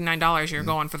for $89, you're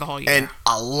going for the whole year. And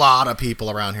a lot of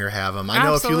people around here have them. I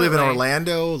know if you live in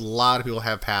Orlando, a lot of people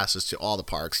have passes to all the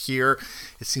parks. Here,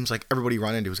 it seems like everybody you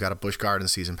run into has got a Busch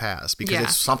Gardens season pass because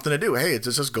it's something to do. Hey, it's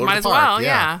just go to the park. Might as well,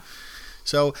 yeah.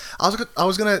 So I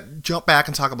was gonna jump back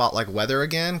and talk about like weather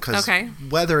again because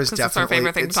weather is definitely it's our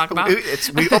favorite thing to talk about.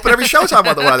 We open every show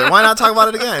talking about the weather. Why not talk about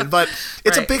it again? But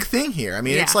it's a big thing here. I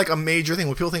mean, it's like a major thing.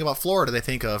 When people think about Florida, they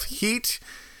think of heat,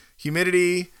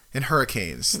 humidity, and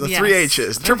hurricanes. The 3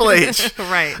 H's, Triple H.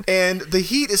 Right. And the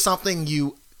heat is something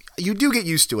you do get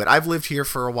used to it. I've lived here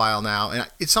for a while now, and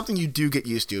it's something you do get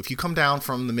used to. If you come down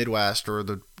from the Midwest or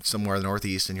somewhere in the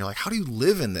Northeast, and you're like, how do you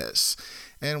live in this?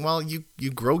 And well, you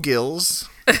grow gills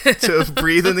to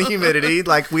breathe in the humidity,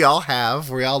 like we all have.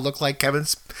 We all look like Kevin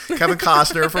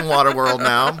Costner from Waterworld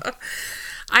now.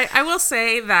 I will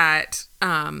say that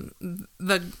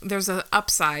there's an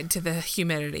upside to the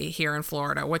humidity here in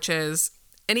Florida, which is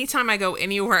anytime I go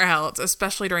anywhere else,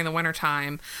 especially during the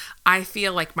wintertime, I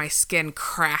feel like my skin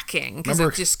cracking because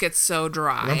it just gets so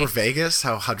dry. Remember Vegas?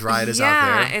 How dry it is out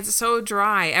there? Yeah, it's so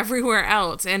dry everywhere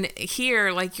else. And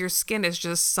here, like, your skin is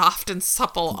just soft and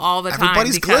supple all the time.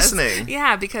 Everybody's glistening.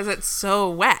 Yeah, because it's so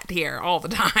wet here all the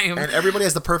time. And everybody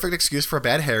has the perfect excuse for a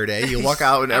bad hair day. You walk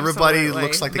out and everybody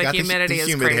looks like they got the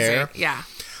humid hair. Yeah.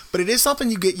 But it is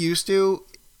something you get used to.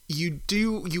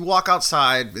 You walk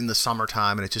outside in the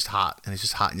summertime and it's just hot and it's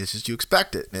just you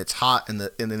expect it, and it's hot and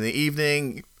in the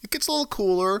evening it gets a little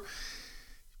cooler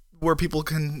where people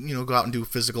can go out and do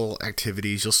physical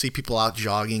activities. You'll see people out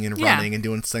jogging and running and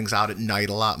doing things out at night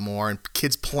a lot more, and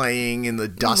kids playing in the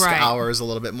dusk hours a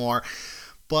little bit more.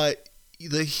 But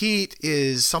the heat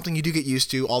is something you do get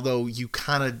used to, although you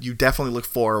definitely look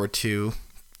forward to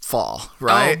fall,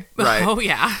 right? Right. Oh,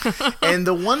 yeah. And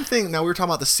the one thing, now we were talking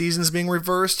about the seasons being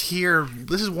reversed here.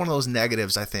 This is one of those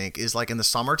negatives, I think, is like in the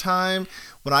summertime,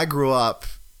 when I grew up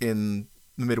in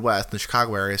the Midwest, in the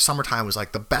Chicago area, summertime was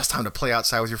like the best time to play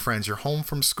outside with your friends. You're home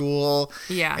from school,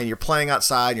 and you're playing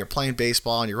outside, and you're playing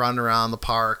baseball, and you're running around the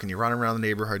park, and you're running around the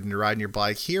neighborhood, and you're riding your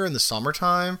bike. Here in the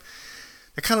summertime,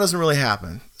 it kind of doesn't really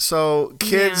happen. So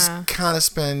kids kind of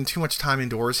spend too much time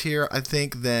indoors here, I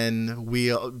think, than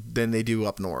they do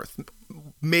up north.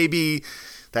 Maybe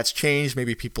that's changed.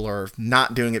 Maybe people are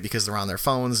not doing it because they're on their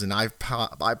phones and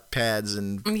iPads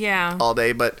and all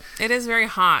day. But it is very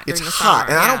hot. It's during the hot,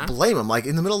 summer, and I don't blame them. Like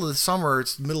in the middle of the summer,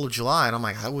 it's the middle of July, and I'm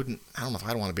like, I don't know if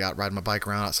I'd want to be out riding my bike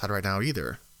around outside right now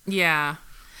either. Yeah.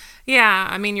 Yeah,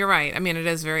 I mean, you're right. I mean, it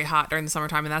is very hot during the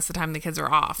summertime, and that's the time the kids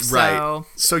are off. Right.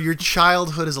 So your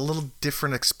childhood is a little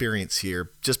different experience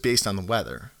here, just based on the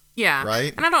weather. Yeah.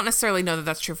 Right? And I don't necessarily know that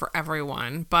that's true for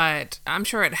everyone, but I'm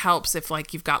sure it helps if,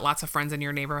 like, you've got lots of friends in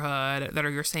your neighborhood that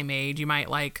are your same age. You might,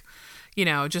 like,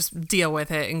 just deal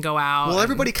with it and go out. Well,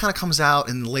 everybody kind of comes out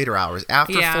in the later hours,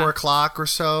 after 4 o'clock or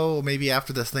so, maybe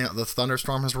after the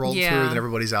thunderstorm has rolled through, then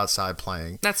everybody's outside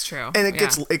playing. That's true. And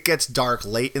it gets dark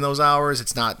late in those hours.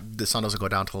 The sun doesn't go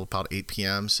down till about 8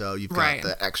 p.m., so you've got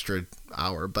the extra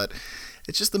hour. But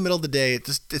it's just the middle of the day.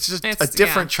 It's just a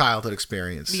different childhood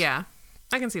experience. Yeah,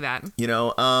 I can see that.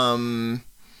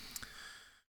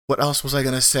 What else was I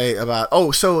going to say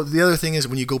about... so the other thing is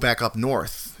when you go back up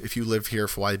north, if you live here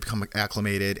for a while, you become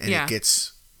acclimated, and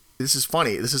this is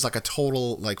funny. This is like a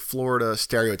total like Florida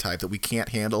stereotype that we can't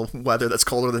handle weather that's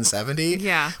colder than 70.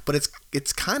 Yeah. But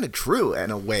it's kind of true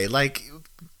in a way. Like,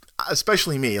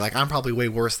 especially me, like I'm probably way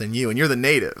worse than you, and you're the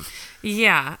native.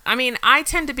 Yeah. I mean, I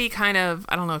tend to be kind of,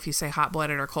 I don't know if you say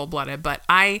hot-blooded or cold-blooded, but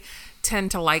I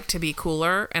tend to like to be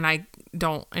cooler, and I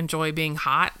don't enjoy being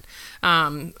hot.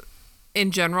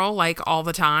 In general, like all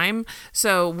the time.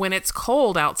 So when it's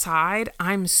cold outside,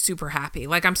 I'm super happy.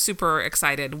 Like I'm super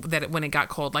excited that when it got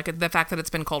cold, like the fact that it's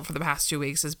been cold for the past 2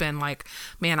 weeks has been like,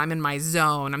 man, I'm in my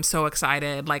zone. I'm so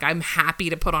excited. Like I'm happy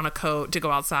to put on a coat to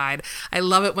go outside. I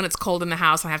love it when it's cold in the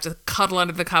house and I have to cuddle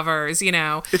under the covers, you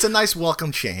know. It's a nice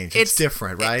welcome change. It's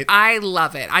different, right? I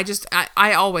love it. I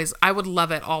would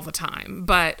love it all the time.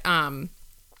 But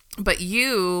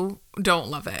you don't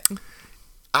love it.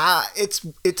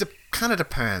 It's a kind of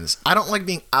depends. I don't like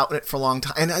being out in it for a long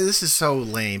time, and this is so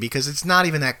lame because it's not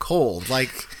even that cold.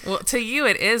 Like, well, to you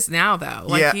it is now though.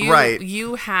 Like yeah, right.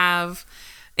 You have,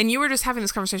 and you were just having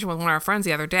this conversation with one of our friends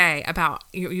the other day about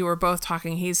you were both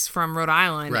talking. He's from Rhode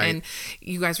Island, right. And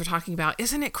you guys were talking about,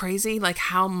 isn't it crazy like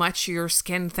how much your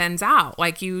skin thins out?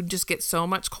 Like you just get so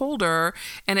much colder,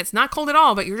 and it's not cold at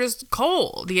all, but you're just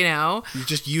cold. You know, you're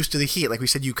just used to the heat. Like we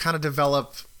said, you kind of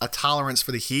develop a tolerance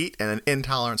for the heat and an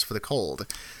intolerance for the cold.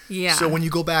 Yeah. So when you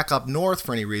go back up north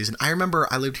for any reason, I remember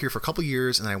I lived here for a couple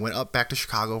years and I went up back to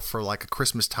Chicago for like a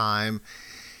Christmas time,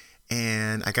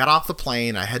 and I got off the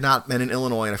plane. I had not been in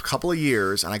Illinois in a couple of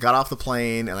years, and I got off the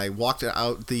plane and I walked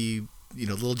out the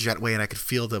little jetway, and I could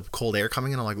feel the cold air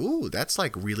coming in. I'm like, ooh, that's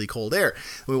like really cold air.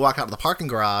 And we walked out to the parking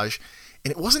garage,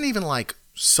 and it wasn't even like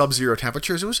sub-zero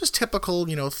temperatures. It was just typical,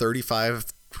 35,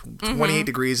 28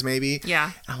 degrees maybe. Yeah.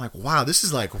 And I'm like, wow, this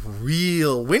is like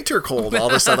real winter cold all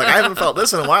of a sudden. Like I haven't felt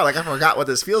this in a while. Like I forgot what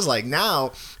this feels like.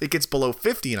 Now it gets below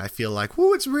 50 and I feel like,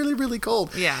 whoo, it's really, really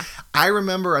cold. Yeah. I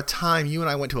remember a time you and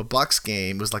I went to a Bucks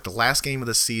game. It was like the last game of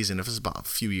the season. It was about a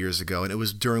few years ago, and it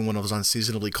was during one of those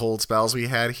unseasonably cold spells we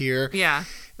had here. Yeah.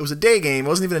 It was a day game. It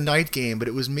wasn't even a night game, but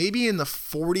it was maybe in the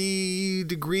 40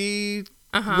 degree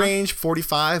range,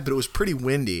 45, but it was pretty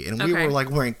windy, and we were like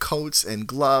wearing coats and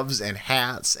gloves and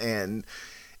hats, and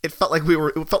it felt like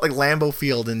Lambeau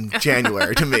Field in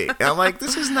January to me. And I'm like,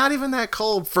 this is not even that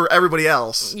cold for everybody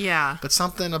else. Yeah. But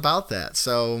something about that.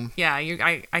 So yeah,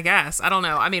 I guess. I don't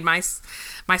know. I mean, my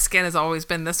skin has always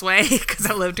been this way because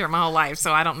I lived here my whole life,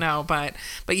 so I don't know. But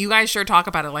you guys sure talk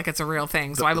about it like it's a real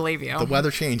thing, so I believe you. The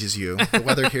weather changes you. The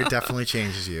weather here definitely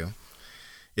changes you.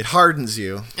 It hardens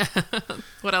you.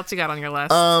 What else you got on your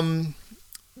list?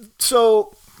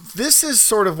 So this is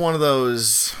sort of one of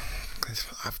those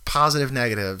positive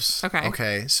negatives.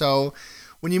 Okay. So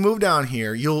when you move down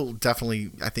here, you'll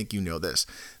definitely, I think you know this,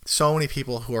 so many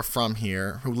people who are from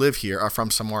here, who live here, are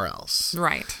from somewhere else.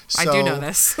 Right. So, I do know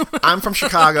this. I'm from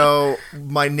Chicago.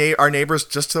 Our neighbors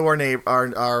just to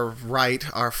our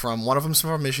right are from, one of them's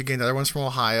from Michigan, the other one's from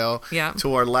Ohio. Yeah.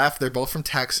 To our left, they're both from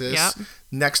Texas. Yep.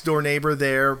 Next door neighbor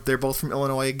there, they're both from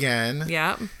Illinois again.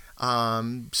 Yeah.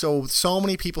 So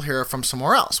many people here are from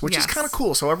somewhere else, which is kind of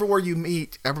cool. So everywhere you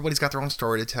meet, everybody's got their own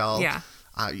story to tell. Yeah.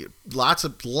 Lots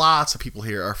of people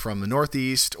here are from the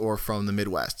Northeast or from the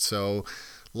Midwest. So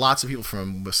lots of people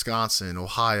from Wisconsin,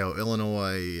 Ohio,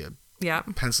 Illinois,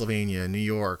 Yep. Pennsylvania, New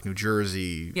York, New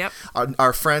Jersey. Yep.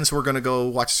 Our friends who we're going to go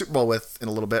watch Super Bowl with in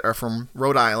a little bit are from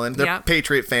Rhode Island. They're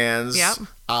Patriot fans,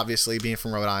 obviously being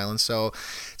from Rhode Island. So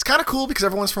it's kind of cool because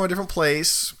everyone's from a different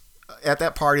place. At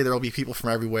that party, there will be people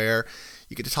from everywhere.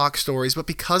 You get to talk stories. But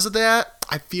because of that,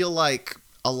 I feel like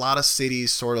a lot of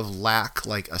cities sort of lack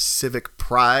like a civic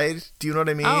pride. Do you know what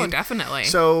I mean? Oh, definitely.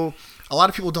 So a lot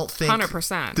of people don't think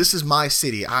 100%. This is my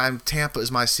city. Tampa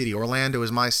is my city. Orlando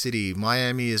is my city.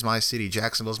 Miami is my city.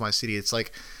 Jacksonville is my city. It's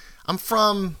like, I'm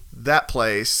from that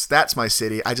place. That's my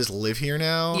city. I just live here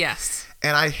now. Yes.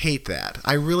 And I hate that.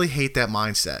 I really hate that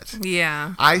mindset.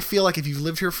 Yeah. I feel like if you've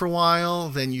lived here for a while,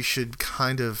 then you should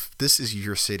this is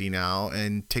your city now,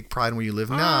 and take pride in where you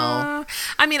live now.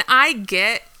 I mean, I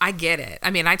get it. I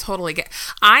mean, I totally get.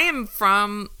 I'm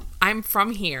from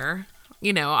here,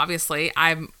 obviously.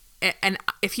 And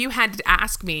if you had to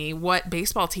ask me what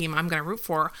baseball team I'm going to root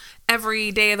for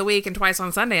every day of the week and twice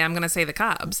on Sunday, I'm going to say the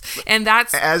Cubs. And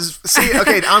that's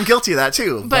okay, I'm guilty of that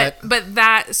too. But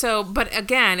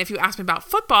again, if you ask me about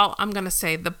football, I'm going to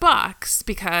say the Bucks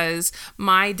because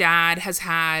my dad has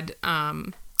had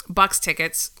Bucks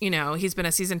tickets. He's been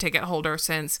a season ticket holder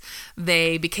since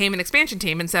they became an expansion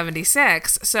team in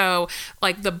 '76. So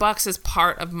like the Bucks is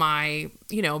part of my,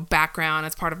 background.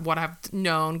 It's part of what I've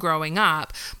known growing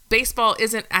up. baseball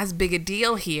isn't as big a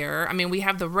deal here. I mean, we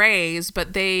have the Rays,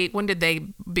 but when did they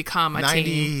become a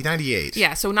team? 98.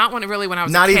 Yeah, so not when I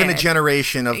was not a kid. even a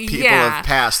generation of people have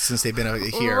passed since they've been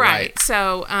here. Right.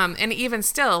 So, and even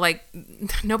still, like,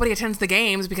 nobody attends the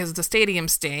games because the stadium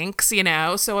stinks,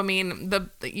 So, I mean,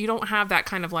 you don't have that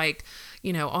kind of like,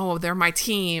 oh, they're my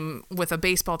team with a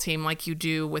baseball team like you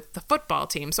do with the football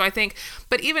team. So I think,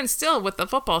 but even still with the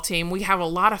football team, we have a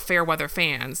lot of fair weather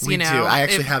fans. We do. I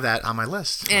actually have that on my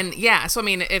list. And yeah, so I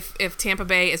mean, if Tampa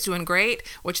Bay is doing great,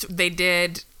 which they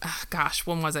did,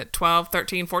 when was it? 12,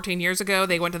 13, 14 years ago,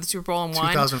 they went to the Super Bowl and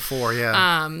won. 2004,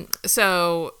 yeah.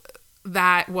 So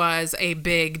that was a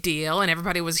big deal, and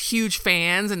everybody was huge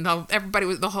fans, and everybody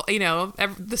was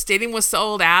the stadium was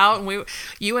sold out, and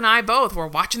you and I both were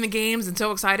watching the games and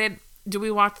so excited. Do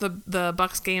we watch the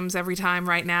Bucks games every time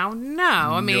right now? No.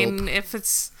 I mean, if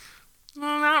it's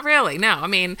not really. No. I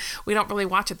mean, we don't really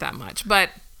watch it that much,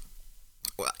 but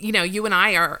you and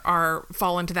I are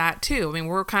fall into that too. I mean,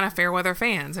 we're kind of fair weather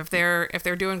fans. If they're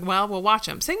doing well, we'll watch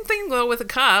them. Same thing though with the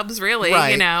Cubs, really.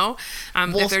 Right.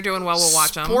 If they're doing well, we'll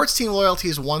watch them. Sports team loyalty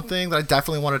is one thing that I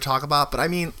definitely want to talk about, but I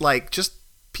mean, like, just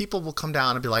people will come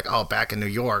down and be like, "Oh, back in New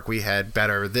York, we had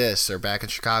better this," or "Back in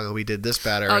Chicago, we did this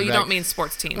better." Oh, you don't mean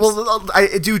sports teams? Well,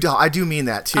 I do mean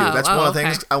that too. That's one of the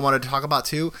things I wanted to talk about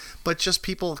too. But just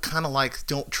people kind of like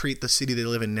don't treat the city they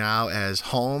live in now as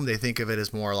home. They think of it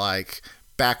as more like,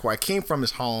 back where I came from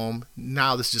is home.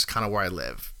 Now this is just kind of where I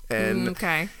live, and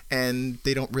and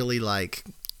they don't really like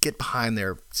get behind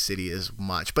their city as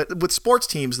much. But with sports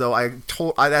teams, though,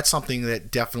 that's something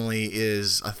that definitely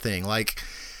is a thing. Like,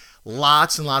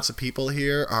 lots and lots of people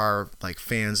here are like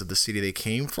fans of the city they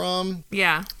came from.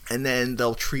 Yeah. And then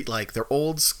they'll treat like their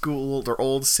old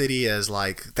city as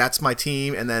like, that's my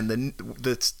team, and then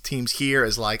the teams here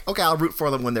is like, okay, I'll root for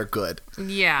them when they're good.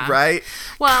 Yeah. Right?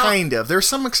 Well, kind of. There's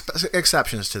some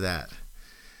exceptions to that.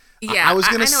 Yeah. I was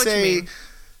gonna say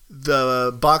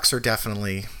the Bucks are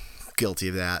definitely guilty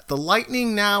of that. The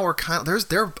Lightning now are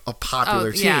they're a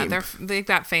popular team. Yeah, they've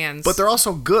got fans, but they're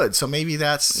also good. So maybe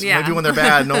maybe when they're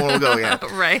bad, no one will go again.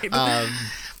 Right.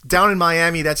 Down in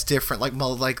Miami, that's different.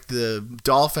 Like the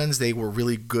Dolphins, they were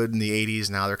really good in the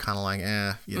 80s. Now they're kind of like,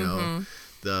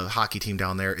 the hockey team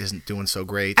down there isn't doing so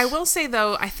great. I will say,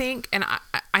 though, I think, and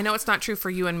I know it's not true for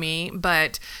you and me,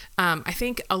 but I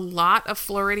think a lot of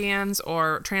Floridians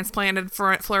or transplanted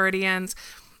Floridians,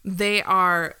 they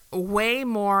are way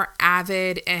more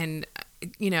avid and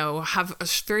have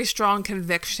very strong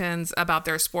convictions about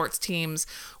their sports teams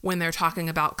when they're talking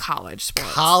about college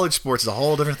sports. College sports is a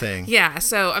whole different thing. Yeah.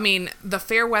 So, I mean, the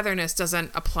fair weatherness doesn't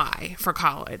apply for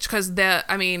college because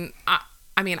I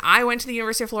went to the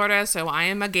University of Florida, so I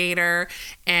am a Gator,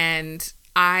 and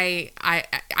I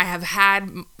have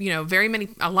had,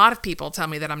 a lot of people tell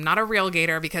me that I'm not a real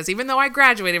Gator because even though I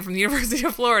graduated from the University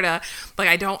of Florida, like,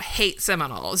 I don't hate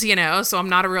Seminoles, so I'm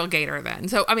not a real Gator then.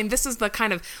 So, I mean, this is the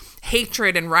kind of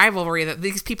hatred and rivalry that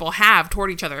these people have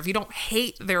toward each other. If you don't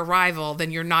hate their rival, then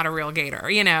you're not a real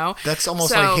Gator, That's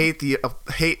almost like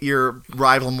hate your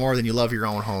rival more than you love your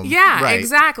own home. Yeah, right.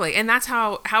 Exactly. And that's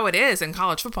how it is in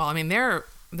college football. I mean, they're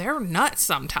nuts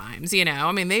sometimes,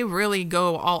 I mean, they really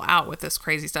go all out with this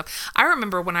crazy stuff. I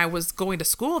remember when I was going to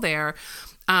school there,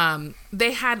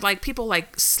 they had like people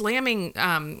like slamming,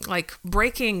 like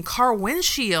breaking car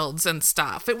windshields and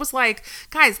stuff. It was like,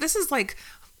 guys, this is like,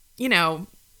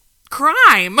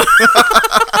 crime.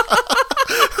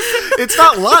 It's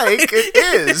not like, it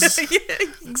is. Yeah,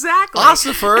 exactly.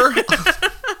 Ossifer.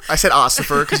 I said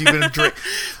Ossifer because you've been drink.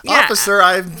 Yeah. Officer,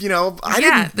 I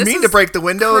didn't mean to break the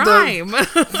window. Crime.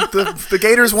 The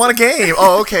Gators won a game.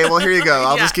 Oh, okay. Well, here you go.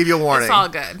 I'll just give you a warning. It's all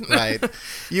good. Right.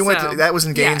 That was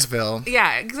in Gainesville.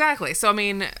 Yeah, exactly. So, I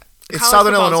mean, it's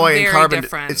Southern Illinois and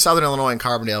Carbondale. It's Southern Illinois and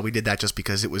Carbondale. We did that just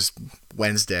because it was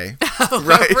Wednesday. Oh,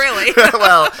 right? Really?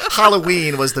 Well,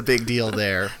 Halloween was the big deal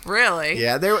there. Really?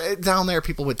 Yeah, down there,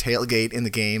 people would tailgate in the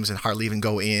games and hardly even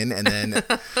go in, and then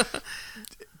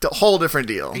the whole different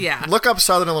deal. Yeah. Look up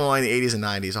Southern Illinois in the 80s and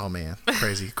 90s. Oh man,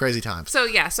 crazy times. So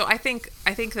yeah, I think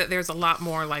that there's a lot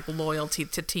more like loyalty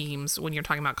to teams when you're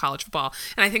talking about college football,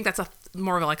 and I think that's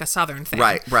more of like a Southern thing.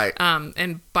 Right.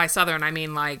 And by Southern, I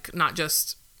mean like not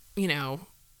just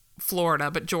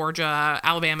Florida, but Georgia,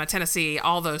 Alabama, Tennessee,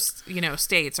 all those,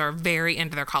 states are very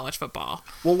into their college football.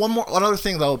 Well, one other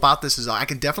thing though about this is I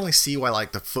can definitely see why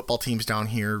like the football teams down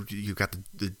here, you've got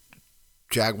the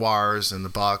Jaguars and the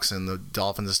Bucks and the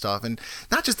Dolphins and stuff, and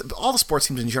not just all the sports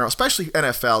teams in general, especially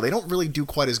NFL, they don't really do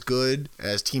quite as good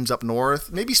as teams up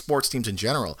north, maybe sports teams in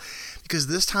general, because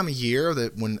this time of year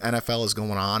that when NFL is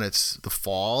going on, it's the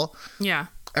fall. Yeah.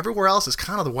 everywhere else is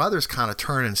kind of, the weather's kind of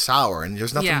turning sour, and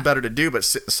there's nothing better to do but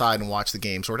sit inside and watch the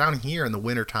game. So we're down here in the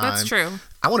wintertime. That's true.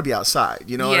 I want to be outside.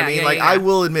 You know what I mean? I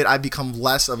will admit I've become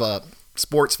less of a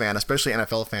sports fan, especially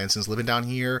NFL fan, since living down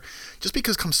here, just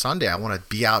because come Sunday I want to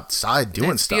be outside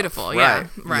doing stuff. Beautiful, right?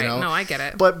 You know? No, I get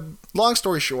it. But long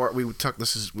story short,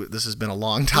 this has been a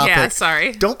long topic. Yeah,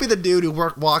 sorry. Don't be the dude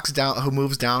who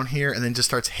moves down here and then just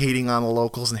starts hating on the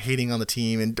locals and hating on the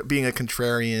team and being a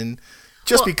contrarian.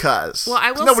 Because. Well,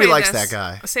 I will nobody say likes this, that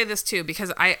guy. I'll say this too,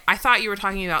 because I thought you were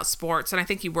talking about sports, and I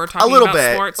think you were talking about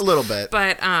sports. A little bit.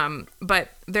 But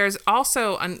there's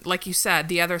also, like you said,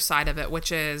 the other side of it,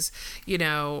 which is, you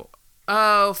know,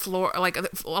 Florida. Like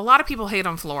a lot of people hate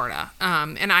on Florida,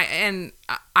 and I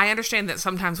understand that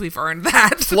sometimes we've earned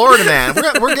that. Florida man,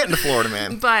 we're getting to Florida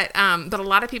man. But a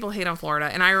lot of people hate on Florida,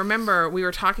 and I remember we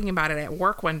were talking about it at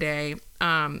work one day.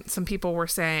 Some people were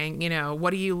saying, you know, what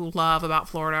do you love about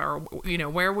Florida, or, you know,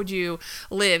 where would you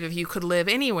live if you could live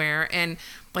anywhere? And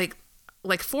like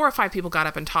 4 or 5 people got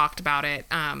up and talked about it.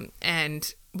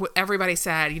 And everybody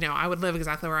said, you know, I would live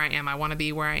exactly where I am. I want to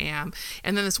be where I am.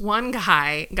 And then this one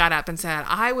guy got up and said,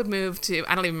 I would move to,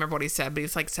 I don't even remember what he said, but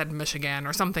he's like said Michigan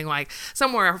or something, like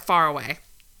somewhere far away.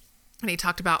 And he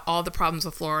talked about all the problems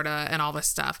with Florida and all this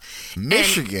stuff.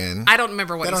 Michigan? And I don't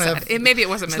remember what he said. Maybe it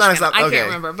wasn't Michigan. I can't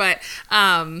remember. But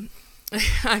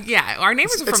yeah, our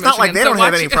neighbors are from Michigan. It's not like they don't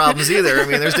have any problems either. I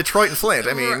mean, there's Detroit and Flint.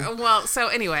 I mean, well, so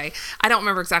anyway, I don't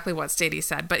remember exactly what state he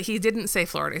said, but he didn't say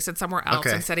Florida. He said somewhere else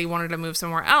and said he wanted to move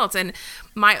somewhere else. And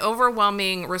my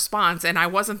overwhelming response, and I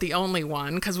wasn't the only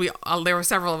one, because there were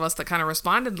several of us that kind of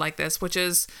responded like this, which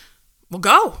is, well,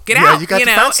 go, get out. You got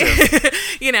defensive.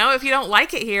 You know, if you don't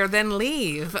like it here, then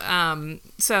leave.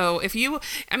 So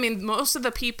most of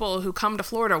the people who come to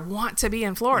Florida want to be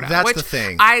in Florida. That's the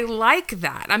thing. I like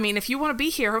that. I mean, if you want to be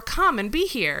here, come and be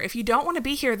here. If you don't want to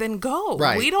be here, then go.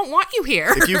 Right. We don't want you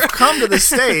here. If you've come to this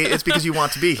state, it's because you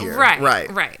want to be here. Right.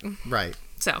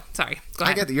 So, sorry. Go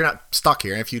ahead. I get that you're not stuck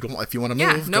here. If you want to move,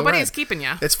 yeah, nobody's keeping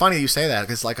you. It's funny you say that,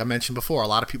 because like I mentioned before, a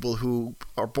lot of people who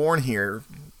are born here,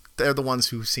 they're the ones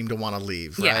who seem to want to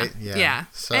leave, right? Yeah.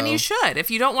 So, and you should.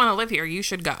 If you don't want to live here, you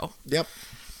should go. Yep.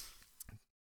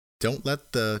 Don't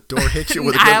let the door hit you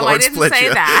with a good Lord split you. I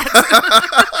didn't say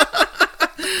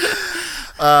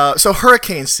that. So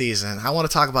hurricane season. I want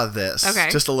to talk about this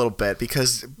just a little bit,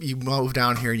 because you move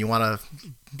down here and you want to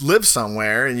live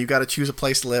somewhere and you got to choose a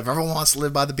place to live. Everyone wants to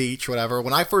live by the beach, whatever.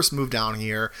 When I first moved down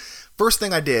here, first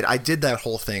thing I did that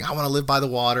whole thing. I want to live by the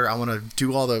water. I want to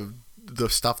do all the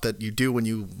stuff that you do when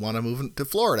you want to move to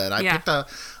Florida. And I picked an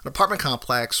apartment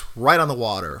complex right on the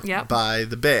water by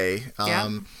the bay.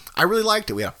 I really liked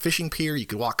it. We had a fishing pier. You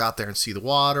could walk out there and see the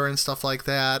water and stuff like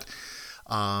that.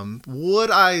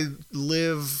 Would I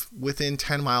live within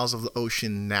 10 miles of the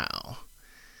ocean now?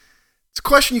 It's a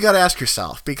question you got to ask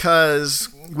yourself, because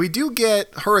we do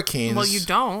get hurricanes. Well, you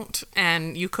don't,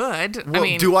 and you could.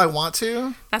 Well, do I want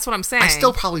to? That's what I'm saying. I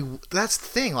still probably, that's the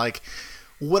thing, like,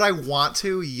 would I want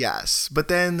to? Yes. But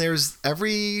then there's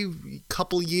every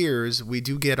couple years we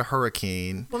do get a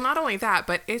hurricane. Well, not only that,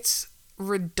 but it's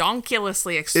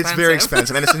redonkulously expensive. It's very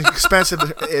expensive, and it's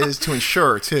expensive is to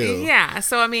insure too. Yeah.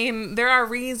 So I mean, there are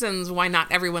reasons why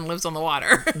not everyone lives on the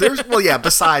water.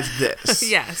 Besides this.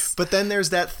 Yes. But then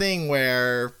there's that thing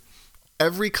where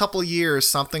every couple years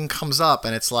something comes up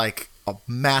and it's like a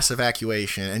mass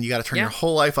evacuation, and you got to turn your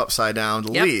whole life upside down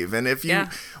to leave. And if you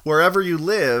wherever you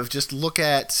live, just look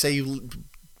at, say,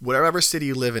 whatever city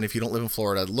you live in. If you don't live in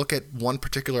Florida, look at one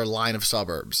particular line of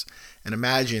suburbs and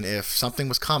imagine if something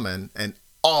was coming and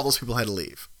all those people had to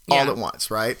leave all at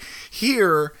once, right?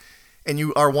 Here, and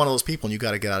you are one of those people and you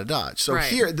got to get out of Dodge. So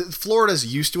here,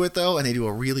 Florida's used to it though, and they do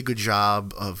a really good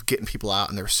job of getting people out,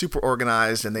 and they're super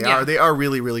organized, and they are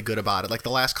really, really good about it. Like the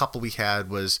last couple we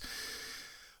had was,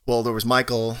 well, there was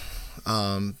Michael,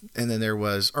 and then there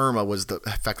was Irma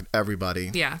affected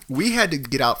everybody. Yeah. We had to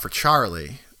get out for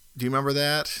Charlie. Do you remember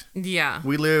that? Yeah.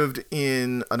 We lived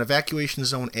in an evacuation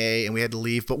zone A, and we had to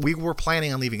leave, but we were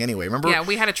planning on leaving anyway. Remember? Yeah,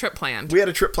 we had a trip planned. We had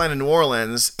a trip planned in New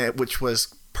Orleans, which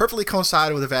was perfectly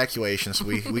coincided with evacuation, so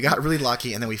we got really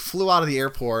lucky, and then we flew out of the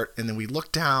airport, and then we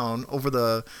looked down over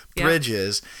the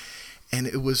bridges, and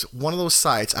it was one of those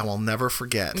sights I will never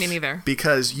forget. Me neither.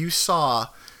 Because you saw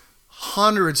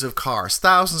hundreds of cars,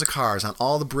 thousands of cars on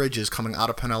all the bridges coming out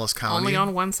of Pinellas County. Only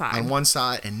on one side. On one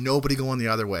side, and nobody going the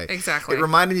other way. Exactly. It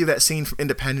reminded me of that scene from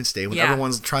Independence Day when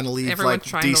everyone's trying to leave,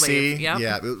 D.C. Yep.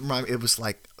 Yeah, it was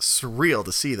like surreal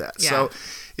to see that. Yeah. So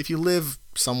if you live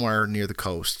somewhere near the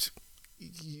coast,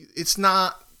 it's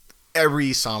not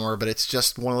every summer, but it's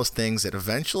just one of those things that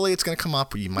eventually it's going to come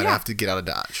up where you might have to get out of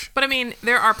Dodge. But I mean,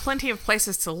 there are plenty of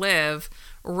places to live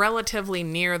relatively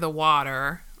near the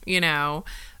water,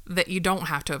 that you don't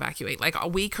have to evacuate. Like,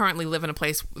 we currently live in a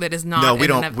place that is not. No, we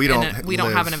don't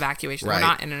have an evacuation. Right. We're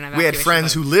not in an evacuation. We had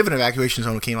friends zone. who live in an evacuation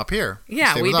zone who came up here.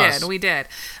 Yeah, we did.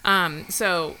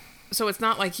 So it's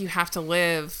not like you have to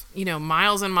live,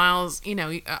 miles and miles,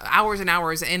 hours and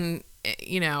hours in,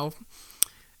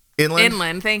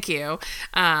 Inland. Thank you.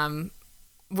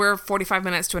 We're 45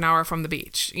 minutes to an hour from the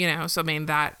beach, so I mean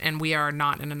and we are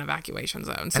not in an evacuation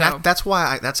zone. So and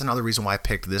that's another reason why I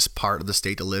picked this part of the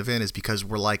state to live in, is because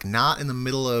we're like not in the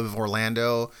middle of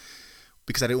Orlando,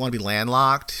 because I didn't want to be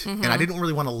landlocked, and I didn't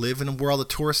really want to live in where all the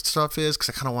tourist stuff is, because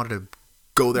I kind of wanted to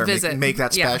go there and make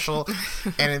that special.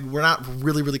 And we're not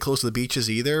really, really close to the beaches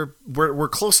either. We're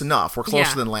close enough. We're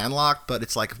closer than landlocked, but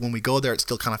it's like when we go there, it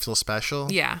still kind of feels special.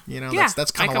 Yeah.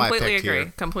 That's kind of why I picked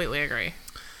here. Completely agree.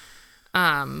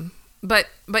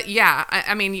 But yeah,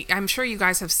 I mean, I'm sure you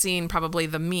guys have seen probably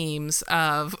the memes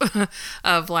of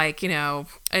like,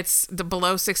 it's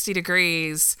below 60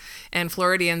 degrees and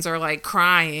Floridians are like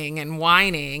crying and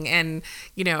whining and,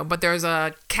 but there's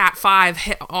a Cat 5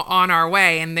 hit on our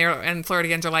way and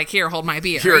Floridians are like, here, hold my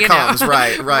beer. Here it comes.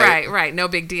 Right. Right. No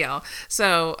big deal.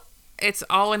 So it's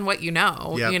all in what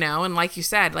and like you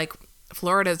said, like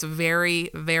Florida is very,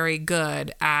 very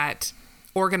good at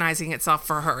organizing itself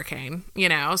for a hurricane,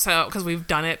 so because we've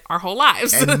done it our whole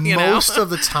lives. And most of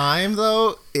the time,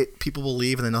 though, people will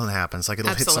leave and then nothing happens. Like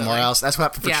it'll hit somewhere else. That's what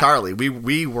happened for Charlie.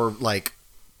 We were like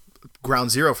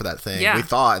ground zero for that thing. Yeah. We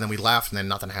thought, and then we left, and then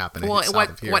nothing happened. Well,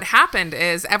 what happened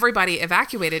is everybody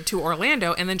evacuated to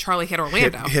Orlando, and then Charlie hit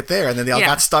Orlando. Hit there, and then they all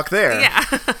got stuck there. Yeah.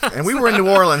 And we were in New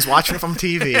Orleans watching it from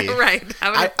TV. Right.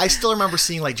 I still remember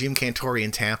seeing like Jim Cantori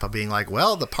in Tampa being like,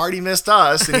 well, the party missed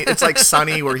us. And it's like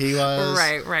sunny where he was.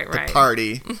 Right. The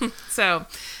party. So,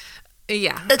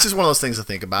 yeah. It's just one of those things to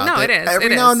think about. No, it is.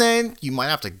 Every now and then, you might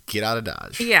have to get out of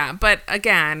Dodge. Yeah, but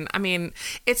again, I mean,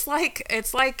 it's like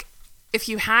if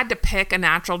you had to pick a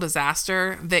natural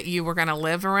disaster that you were going to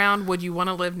live around, would you want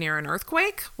to live near an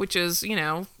earthquake, which is,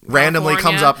 randomly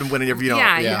comes up and when you don't.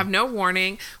 Yeah, you have no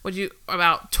warning. Would you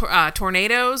about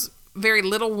tornadoes? Very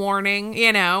little warning,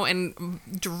 and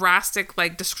drastic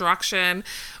like destruction,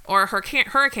 or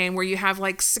hurricane where you have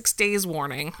like 6 days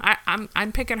warning.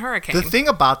 I'm picking hurricane. The thing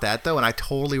about that though, and I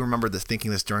totally remember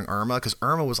thinking this during Irma, because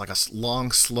Irma was like a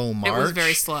long, slow march. It was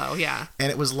very slow, yeah. And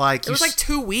it was like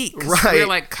 2 weeks. Right. We were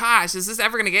like, gosh, is this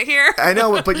ever gonna get here? I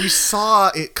know, but you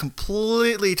saw it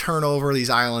completely turn over these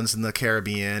islands in the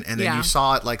Caribbean, and then you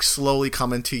saw it like slowly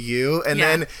coming to you, and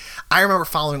then I remember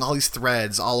following all these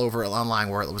threads all over online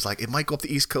where it was like, it might go up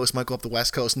the East Coast, might go up the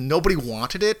West Coast. Nobody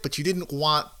wanted it, but you didn't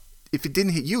want, if it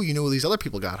didn't hit you, you knew these other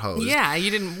people got hosed. Yeah,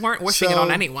 weren't wishing it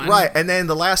on anyone. Right, and then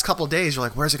the last couple of days, you're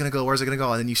like, where's it going to go? Where's it going to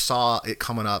go? And then you saw it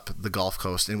coming up the Gulf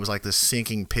Coast, and it was like this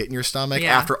sinking pit in your stomach.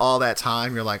 Yeah. After all that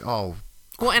time, you're like, oh.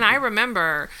 Well, and I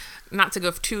remember, not to go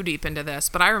too deep into this,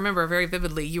 but I remember very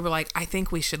vividly, you were like, I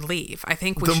think we should leave. I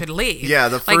think we should leave. Yeah,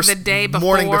 the first like the day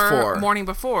before. Morning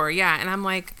before, yeah. And I'm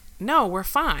like, no, we're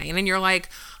fine. And you're like,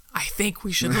 I think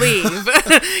we should leave,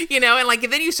 and like,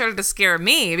 then you started to scare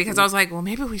me because I was like, well,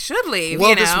 maybe we should leave,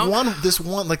 Well, this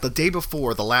one, like the day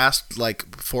before, the last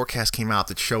like forecast came out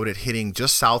that showed it hitting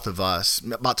just south of us,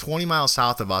 about 20 miles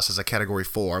south of us as a category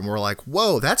 4. And we're like,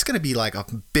 whoa, that's going to be like a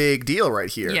big deal right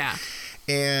here. Yeah.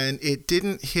 And it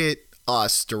didn't hit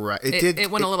us direct. It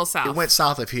went a little south. It went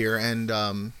south of here. And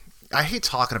I hate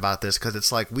talking about this because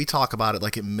it's like we talk about it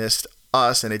like it missed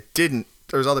us, and it didn't.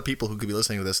 There's other people who could be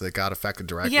listening to this that got affected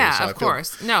directly. Yeah, so of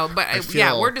course. No, but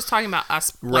we're just talking about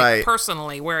us like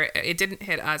personally, where it didn't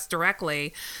hit us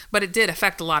directly, but it did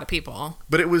affect a lot of people.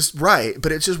 But it was right.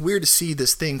 But it's just weird to see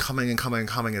this thing coming and coming and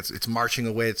coming. It's marching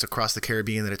away. It's across the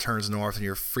Caribbean. Then it turns north, and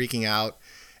you're freaking out.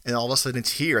 And all of a sudden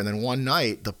it's here. And then one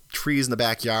night, the trees in the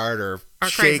backyard are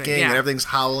shaking crazy, and everything's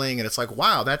howling. And it's like,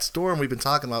 wow, that storm we've been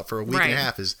talking about for a week and a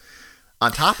half is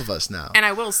on top of us now. And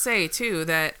I will say, too,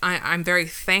 that I'm very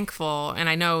thankful, and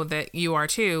I know that you are,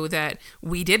 too, that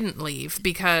we didn't leave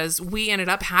because we ended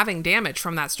up having damage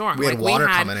from that storm. We had water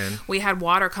coming in. We had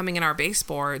water coming in our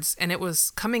baseboards, and it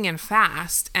was coming in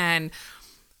fast. And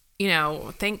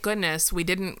thank goodness we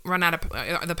didn't run out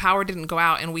of, the power didn't go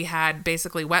out, and we had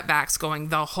basically wetbacks going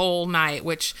the whole night,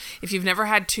 which if you've never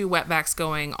had 2 wetbacks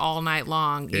going all night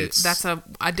long, that's a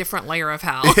different layer of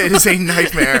hell. It is a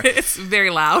nightmare. It's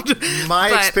very loud.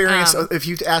 My experience, if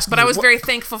you ask me. But I was very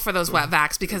thankful for those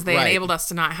wetbacks because they enabled us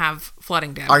to not have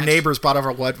flooding damage. Our neighbors brought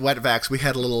over wet vacs. We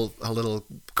had a little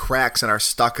cracks in our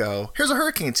stucco. Here's a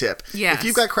hurricane tip. Yes. If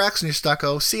you've got cracks in your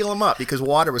stucco, seal them up because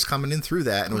water was coming in through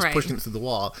that and was pushing it through the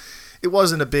wall. It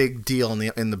wasn't a big deal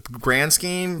in the grand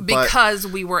scheme. Because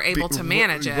we were able to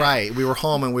manage it. Right. We were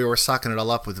home and we were sucking it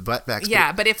all up with the wet vacs.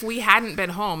 Yeah, but if we hadn't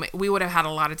been home, we would have had a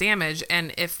lot of damage.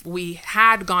 And if we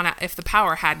had gone out, if the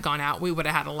power had gone out, we would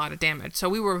have had a lot of damage. So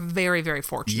we were very, very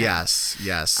fortunate. Yes.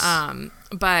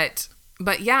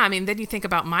 But yeah, I mean, then you think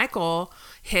about Michael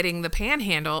hitting the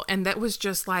Panhandle, and that was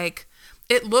just like,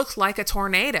 it looked like a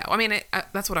tornado. I mean,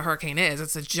 that's what a hurricane is.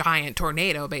 It's a giant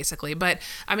tornado, basically. But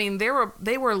I mean, they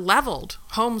were leveled.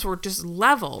 Homes were just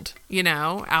leveled,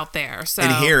 out there. So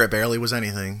and here it barely was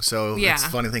anything. So it's a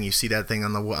funny thing. You see that thing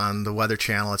on the Weather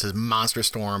Channel. It says monster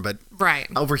storm, but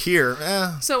over here,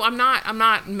 So I'm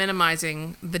not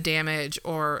minimizing the damage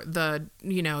or the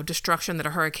destruction that a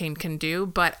hurricane can do.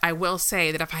 But I will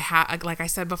say that if I have, like I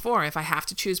said before, if I have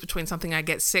to choose between something I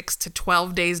get 6 to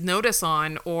 12 days notice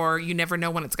on, or you never know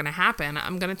when it's going to happen,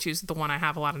 I'm going to choose the one I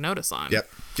have a lot of notice on.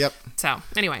 Yep. So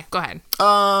anyway, go ahead.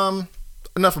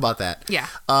 Enough about that. Yeah.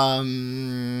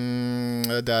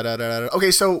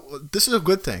 Okay, so this is a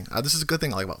good thing. This is a good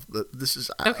thing I like about this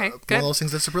is good. One of those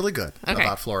things that's really good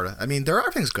about Florida. I mean, there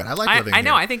are things good. I like living here. I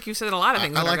know. I think you said a lot of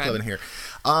things. I like living here.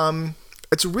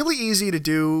 It's really easy to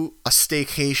do a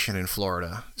staycation in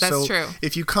Florida. That's true.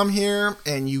 If you come here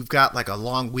and you've got like a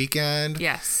long weekend,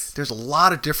 yes, there's a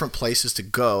lot of different places to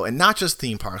go, and not just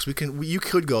theme parks. You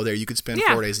could go there. You could spend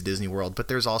 4 days at Disney World, but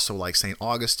there's also like St.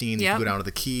 Augustine. You can go down to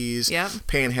the Keys.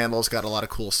 Panhandle's got a lot of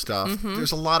cool stuff. Mm-hmm.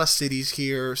 There's a lot of cities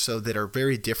here, that are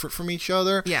very different from each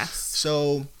other. Yes.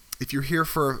 So if you're here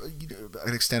for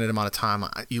an extended amount of time,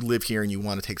 you live here and you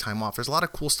want to take time off, there's a lot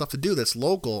of cool stuff to do that's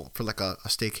local for like a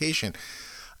staycation.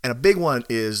 And a big one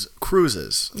is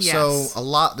cruises. Yes.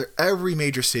 So every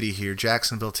major city here,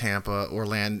 Jacksonville, Tampa,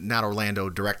 not Orlando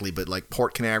directly, but like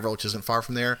Port Canaveral, which isn't far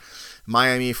from there,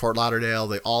 Miami, Fort Lauderdale,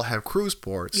 they all have cruise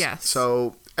ports. Yes.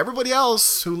 So everybody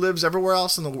else who lives everywhere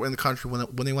else in the country, when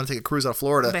they want to take a cruise out of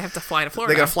Florida, they have to fly to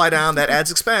Florida. They got to fly down. That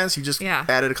adds expense. You just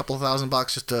added a couple of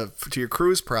 $1,000 just to your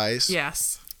cruise price.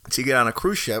 Yes. To get on a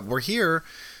cruise ship. We're here.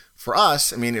 For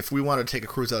us, I mean, if we wanted to take a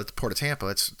cruise out to Port of Tampa,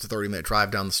 it's a 30-minute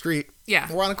drive down the street.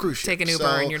 Yeah. We're on a cruise ship. Take an Uber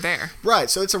and you're there. Right.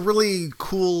 So it's a really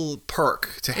cool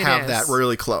perk to have that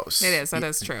really close. It is. That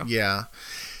is true. Yeah.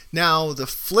 Now, the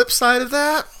flip side of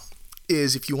that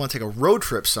is if you want to take a road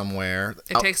trip somewhere.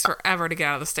 It takes forever to get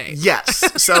out of the state.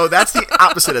 Yes. So that's the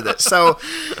opposite of this. So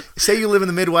say you live in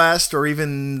the Midwest or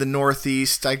even the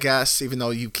Northeast, I guess, even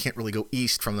though you can't really go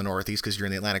east from the Northeast because you're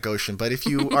in the Atlantic Ocean. But if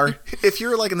you're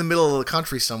like in the middle of the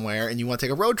country somewhere and you want to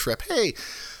take a road trip, hey,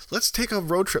 let's take a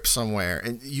road trip somewhere.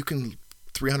 And you can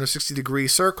 360-degree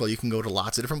circle. You can go to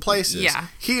lots of different places. Yeah.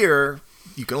 Here,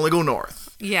 you can only go north.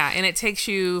 Yeah, and it takes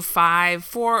you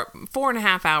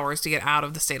 4.5 hours to get out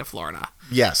of the state of Florida.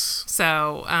 Yes.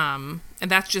 So, and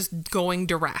that's just going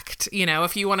direct.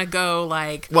 If you want to go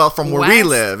from where we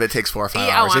live, it takes 4 or 5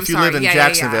 hours. If you live in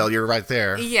Jacksonville, you're right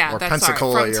there. Yeah, or that's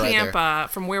Pensacola, from you're Tampa, right there.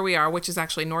 from where we are, which is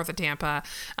actually north of Tampa,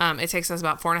 it takes us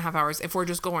about 4.5 hours. If we're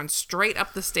just going straight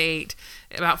up the state,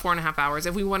 about 4.5 hours.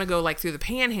 If we want to go through the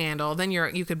Panhandle, then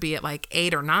you could be at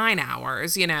 8 or 9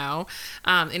 hours.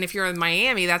 And if you're in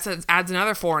Miami, adds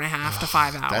another 4.5 to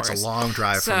 5 hours. That's a long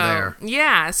drive from there.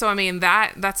 Yeah, so I mean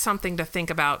that's something to think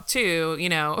about too.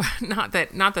 Not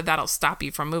that that'll stop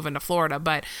you from moving to Florida,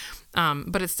 but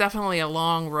it's definitely a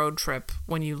long road trip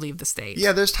when you leave the state.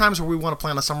 Yeah, there's times where we want to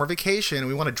plan a summer vacation and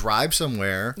we want to drive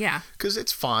somewhere. Yeah, because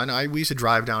it's fun. We used to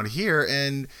drive down here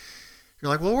and. You're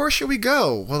like, well, where should we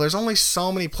go? Well, there's only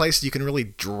so many places you can really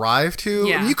drive to.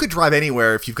 Yeah. And you could drive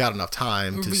anywhere if you've got enough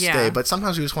time to stay, but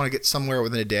sometimes we just want to get somewhere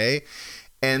within a day.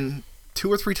 And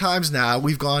 2 or 3 times now,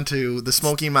 we've gone to the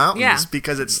Smoky Mountains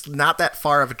because it's not that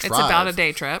far of a drive. It's about a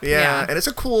day trip. Yeah, and it's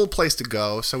a cool place to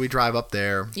go, so we drive up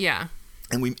there. Yeah.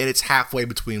 And it's halfway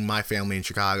between my family and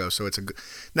Chicago, so it's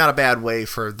not a bad way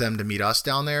for them to meet us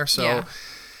down there. So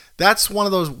that's one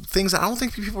of those things that I don't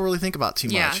think people really think about too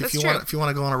much. Yeah, if you want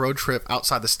to go on a road trip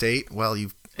outside the state, well,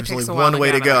 there's only one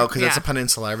way to go because it's a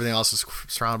peninsula. Everything else is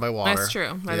surrounded by water. That's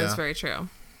true. That is very true.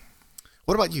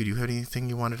 What about you? Do you have anything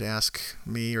you wanted to ask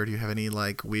me, or do you have any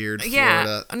weird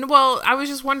Florida? Yeah. Well, I was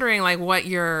just wondering what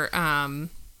your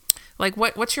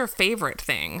what's your favorite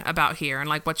thing about here, and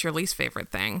what's your least favorite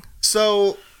thing?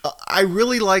 So I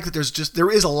really like that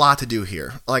there is a lot to do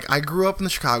here. I grew up in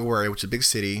the Chicago area, which is a big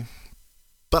city.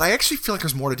 But I actually feel like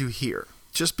there's more to do here,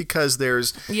 just because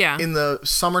there's in the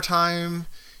summertime,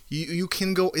 you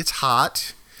can go. It's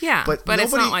hot. Yeah, but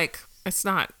it's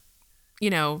not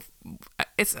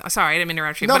it's sorry, I didn't mean to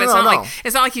interrupt you, No, but no, it's no, not no. like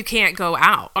it's not like you can't go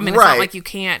out. I mean, it's Right. not like you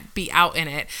can't be out in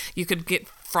it. You could get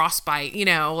frostbite,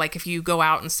 like if you go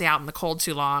out and stay out in the cold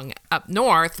too long up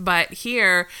north, but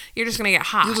here you're just gonna get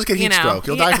hot. You'll just get heat stroke.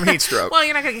 You'll die from heat stroke. Well,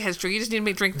 you're not gonna get heat stroke. You just need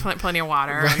to drink plenty of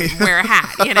water and wear a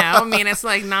hat. I mean, it's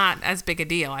like not as big a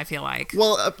deal, I feel like.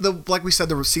 Well, like we said,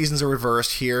 the seasons are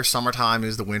reversed here. Summertime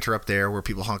is the winter up there where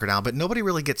people hunker down, but nobody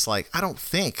really gets I don't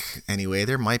think anyway.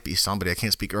 There might be somebody. I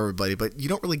can't speak for everybody, but you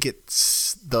don't really get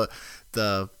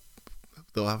the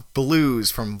blues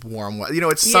from warm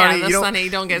weather. It's sunny. You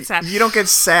don't get sad. You don't get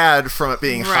sad from it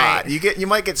being Right. hot. You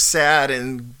might get sad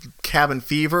and cabin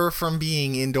fever from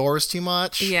being indoors too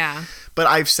much. Yeah. But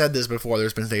I've said this before.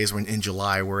 There's been days in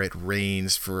July where it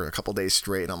rains for a couple days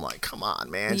straight, and I'm like, come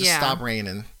on, man, just stop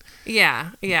raining. Yeah.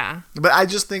 But I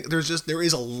just think there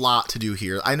is a lot to do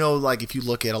here. I know, if you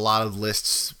look at a lot of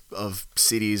lists of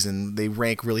cities and they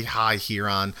rank really high here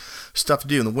on stuff to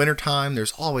do in the wintertime,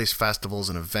 there's always festivals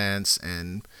and events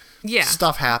and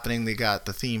stuff happening. They got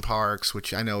the theme parks,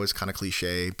 which I know is kind of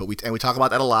cliche, but we talk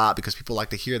about that a lot because people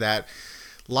like to hear that.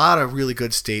 A lot of really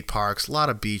good state parks, a lot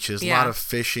of beaches, a lot of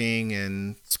fishing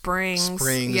and springs.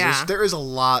 Yeah. There is a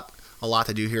lot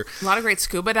to do here. A lot of great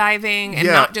scuba diving, and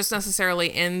not just necessarily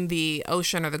in the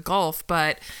ocean or the Gulf,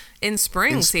 but in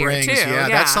springs here too. Yeah,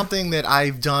 that's something that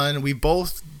I've done. We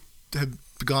both have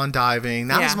gone diving,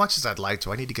 not as much as I'd like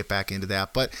to. I need to get back into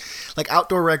that, but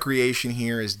outdoor recreation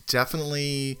here is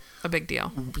definitely a big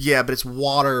deal. Yeah, but it's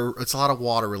water. It's a lot of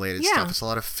water related stuff. It's a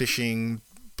lot of fishing,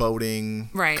 boating,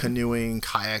 canoeing,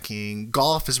 kayaking.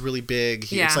 Golf is really big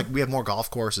here. It's we have more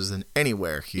golf courses than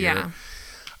anywhere here.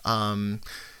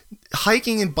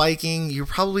 Hiking and biking, you're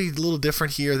probably a little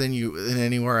different here than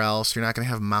anywhere else. You're not going to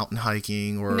have mountain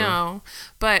hiking or... No,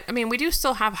 but I mean, we do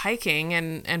still have hiking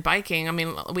and biking. I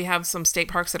mean, we have some state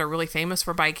parks that are really famous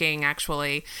for biking,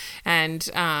 actually, and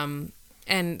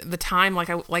the time,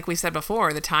 like we said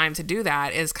before, the time to do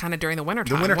that is kind of during the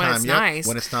wintertime. When it's nice.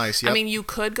 When it's nice, I mean, you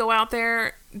could go out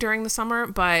there during the summer,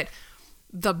 but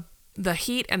the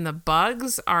heat and the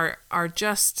bugs are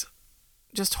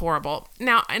just horrible.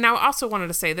 Now, and I also wanted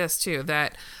to say this too,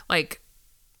 that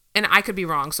and I could be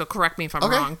wrong, so correct me if I'm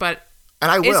wrong, but and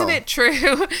I will. Isn't it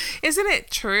true? Isn't it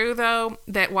true though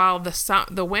that while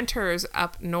the winters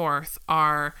up north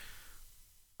can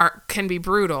be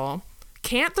brutal,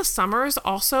 can't the summers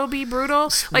also be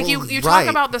brutal? You talk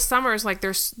about the summers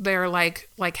they're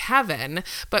like heaven,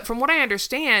 but from what I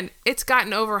understand, it's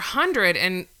gotten over 100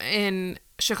 in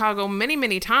Chicago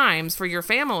many times for your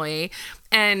family,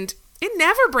 and it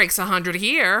never breaks 100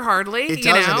 here, hardly. It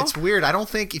doesn't. It's weird. I don't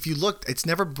think if you look, it's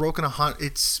never broken 100.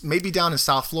 It's maybe down in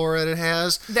South Florida it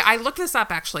has. I looked this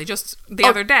up actually just the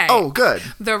other day. Oh, good.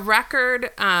 The record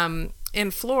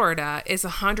in Florida is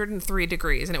 103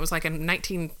 degrees, and it was in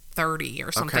 1930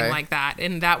 or something like that,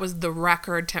 and that was the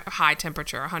record high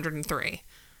temperature, 103.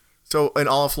 So in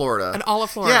all of Florida.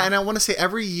 Yeah, and I want to say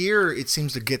every year it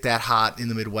seems to get that hot in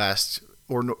the Midwest.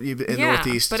 Or even in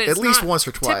Northeast, but at least once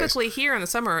or twice. Typically here in the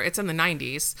summer, it's in the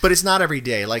 90s. But it's not every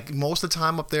day. Most of the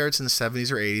time up there, it's in the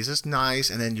 70s or 80s. It's nice,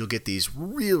 and then you'll get these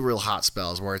real hot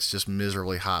spells where it's just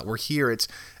miserably hot. Where here, it's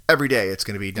every day it's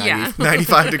going to be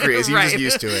 95 degrees. You're just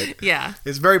used to it. Yeah.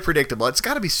 It's very predictable. It's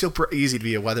got to be super easy to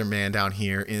be a weatherman down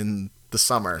here in the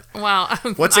summer. Well,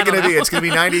 what's it going to be? It's going to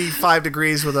be 95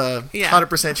 degrees with a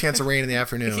 100% chance of rain in the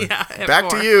afternoon. Yeah, back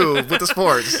to you with the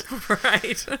sports.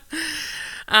 Right.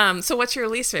 So what's your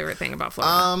least favorite thing about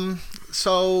Florida?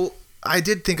 So I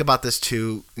did think about this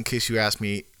too, in case you asked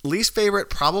me. Least favorite,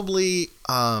 probably,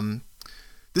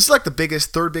 this is the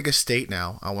third biggest state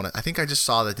now. I think I just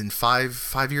saw that in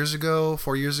 4 years ago,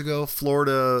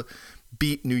 Florida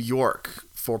beat New York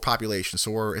for population.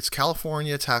 So it's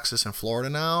California, Texas, and Florida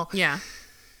now. Yeah.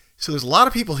 So there's a lot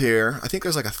of people here. I think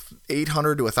there's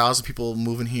 800 to 1,000 people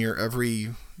moving here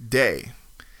every day.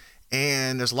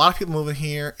 And there's a lot of people moving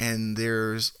here, and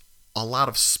there's a lot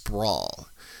of sprawl.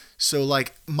 So,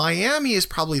 Miami is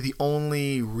probably the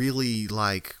only really,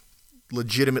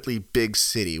 legitimately big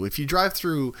city. If you drive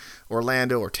through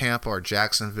Orlando or Tampa or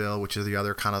Jacksonville, which are the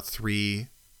other kind of 3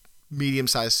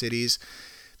 medium-sized cities,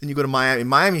 then you go to Miami.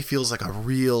 Miami feels like a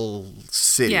real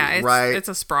city, right? It's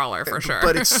a sprawler for sure.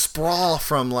 But it's sprawl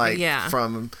from,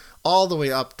 from all the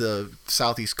way up the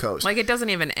southeast coast. It doesn't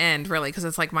even end really, because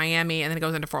it's Miami, and then it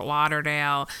goes into Fort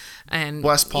Lauderdale and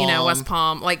West Palm. West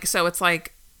Palm. So it's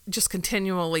just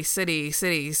continually city,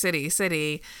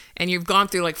 and you've gone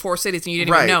through 4 cities and you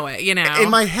didn't even know it. In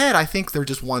my head, I think they're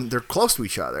just they're close to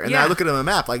each other, and then I look at them on a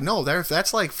map no,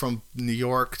 that's from New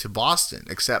York to Boston,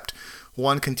 except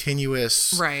one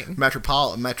continuous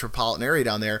metropolitan area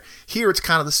down there. Here it's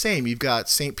kind of the same. You've got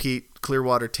St. Pete,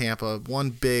 Clearwater, Tampa, one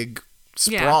big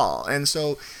sprawl. And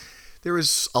so there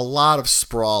was a lot of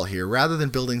sprawl here. Rather than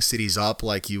building cities up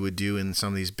like you would do in some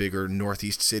of these bigger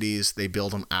Northeast cities, they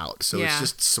build them out. So it's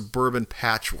just suburban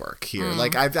patchwork here.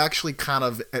 Like I've actually kind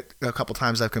of, a couple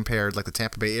times I've compared like the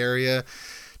Tampa Bay area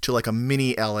to like a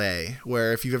mini LA,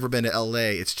 where if you've ever been to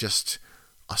LA, it's just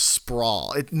a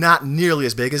sprawl. It's not nearly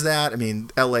as big as that. I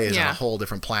mean, LA is on a whole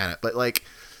different planet, but like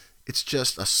it's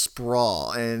just a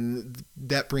sprawl, and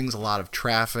that brings a lot of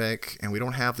traffic, and we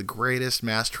don't have the greatest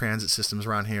mass transit systems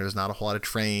around here. There's not a whole lot of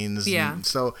trains. Yeah.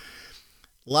 So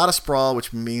a lot of sprawl,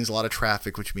 which means a lot of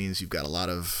traffic, which means you've got a lot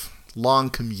of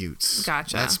long commutes.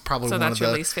 Gotcha. That's probably so one that's of your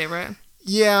the least favorite?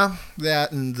 Yeah,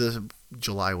 that and the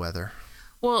July weather.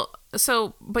 Well,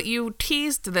 but you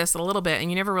teased this a little bit, and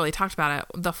you never really talked about it.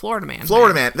 The Florida Man.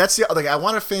 Florida Man. That's the like. I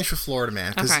want to finish with Florida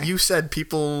Man because you said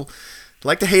people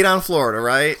like to hate on Florida,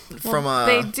 right? Well,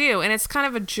 they do, and it's kind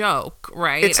of a joke,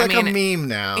 right? It's like a meme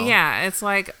now. Yeah, it's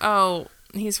like, oh,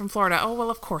 he's from Florida. Oh, well,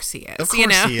 of course he is. Of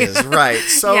course he is, right?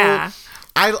 So yeah.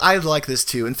 I like this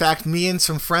too. In fact, me and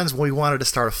some friends, we wanted to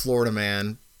start a Florida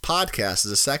Man podcast as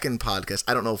a second podcast.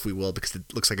 I don't know if we will because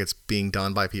it looks like it's being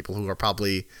done by people who are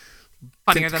probably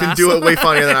funnier than can us. do it way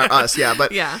funnier than us. Yeah,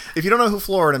 but yeah. If you don't know who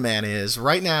Florida Man is,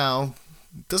 right now,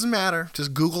 doesn't matter.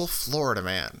 Just Google Florida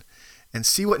Man and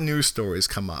see what news stories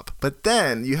come up. But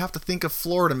then you have to think of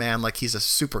Florida Man like he's a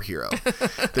superhero.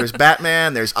 There's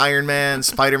Batman, there's Iron Man,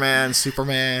 Spider-Man,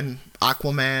 Superman,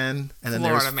 Aquaman, and then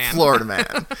there's Florida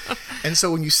Man. And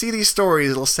so when you see these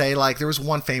stories, it'll say, like, there was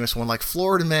one famous one, like,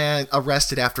 Florida Man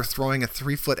arrested after throwing a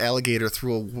 3-foot alligator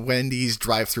through a Wendy's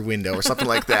drive-through window or something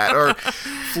like that. Or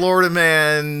Florida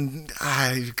Man,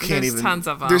 There's tons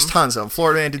of them. There's tons of them.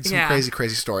 Florida Man did some crazy,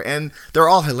 crazy story. And they're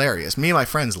all hilarious. Me and my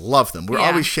friends love them. We're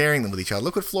always sharing them with each other.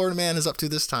 Look what Florida Man is up to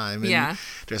this time. And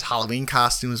there's Halloween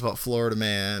costumes about Florida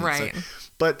Man. Right.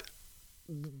 But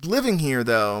living here,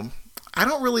 though, I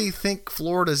don't really think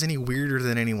Florida is any weirder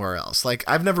than anywhere else. Like,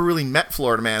 I've never really met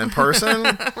Florida Man in person.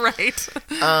 Right.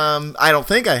 I don't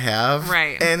think I have.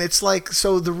 Right. And it's like,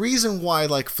 so the reason why,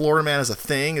 like, Florida Man is a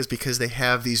thing is because they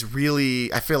have these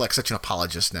really, I feel like such an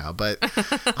apologist now, but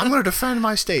I'm going to defend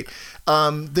my state.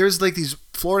 There's like these,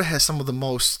 Florida has some of the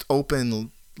most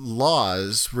open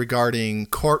laws regarding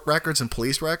court records and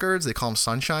police records. They call them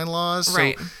sunshine laws.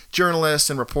 Right. So journalists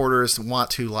and reporters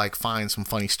want to like find some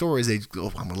funny stories. They go,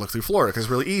 I'm going to look through Florida because it's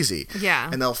really easy. Yeah.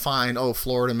 And they'll find,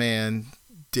 Florida Man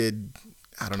did,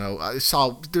 I don't know. I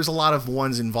saw there's a lot of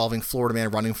ones involving Florida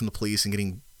Man running from the police and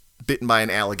getting bitten by an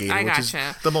alligator, which is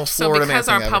the most Florida Man thing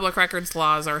So because our public records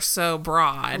laws are so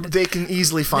broad, they can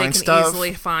easily find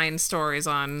stories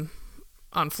on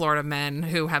Florida men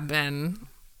who have been.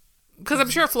 Because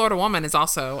I'm sure Florida Woman is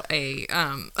also a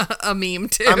meme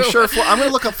too. I'm sure. I'm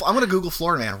gonna Google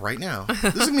Florida Man right now.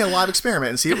 This is gonna be a live experiment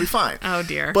and see what we find. Oh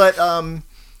dear. But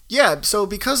yeah. So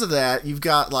because of that, you've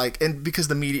got like, and because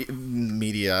the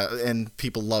media and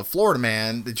people love Florida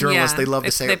Man, the journalists they love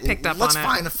to say, let's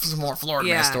find some more Florida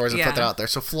Man stories and put that out there.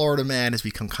 So Florida Man has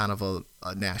become kind of a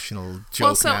national joke.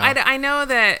 Well, so now. I know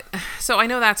that. So I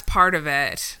know that's part of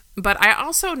it. But I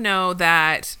also know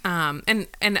that, and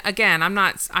again, I'm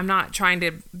not trying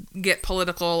to get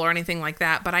political or anything like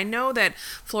that, but I know that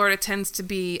Florida tends to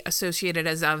be associated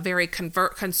as a very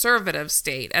conservative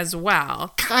state as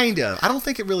well. Kind of. I don't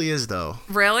think it really is, though.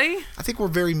 Really? I think we're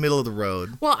very middle of the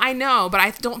road. Well, I know, but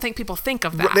I don't think people think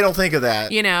of that. They don't think of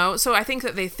that. You know, so I think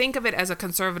that they think of it as a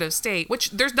conservative state,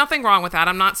 which there's nothing wrong with that.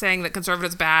 I'm not saying that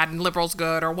conservatives bad and liberals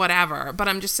good or whatever, but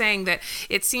I'm just saying that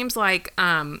it seems like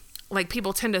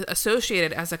people tend to associate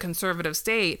it as a conservative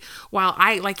state, while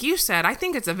like you said, I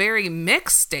think it's a very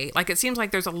mixed state. Like, it seems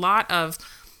like there's a lot of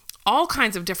all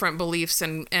kinds of different beliefs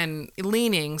and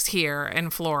leanings here in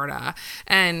Florida.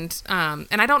 And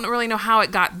I don't really know how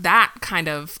it got that kind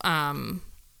of,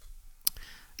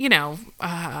 ideal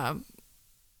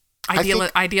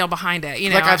behind it. You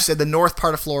know, like I've said, the north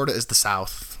part of Florida is the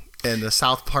south. And the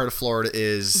south part of Florida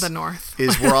is the north,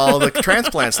 is where all the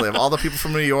transplants live. All the people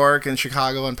from New York and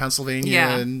Chicago and Pennsylvania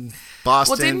and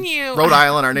Boston, Rhode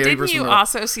Island, our neighbors. Didn't you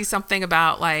also see something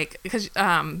about because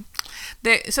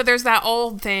so there's that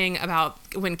old thing about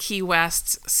when Key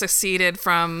West seceded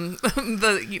from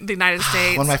the United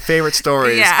States. One of my favorite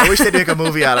stories. Yeah. I wish they'd make a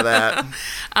movie out of that.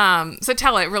 So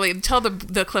tell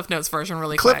the Cliff Notes version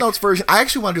really quick. Cliff Notes version. I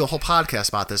actually want to do a whole podcast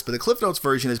about this, but the Cliff Notes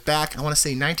version is back, I want to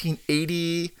say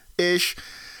 1980-ish.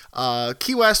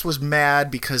 Key West was mad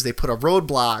because they put a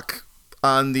roadblock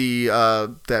on the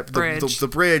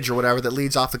bridge or whatever that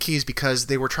leads off the Keys, because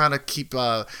they were trying to keep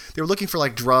they were looking for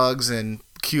like drugs and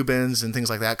Cubans and things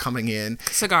like that coming in.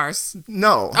 Cigars.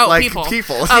 No, Oh, like people.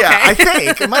 Okay. Yeah, I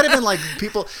think it might have been like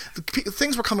people.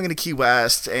 Things were coming into Key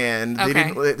West, and they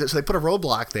didn't. So they put a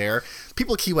roadblock there.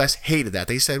 People at Key West hated that.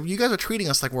 They said, "You guys are treating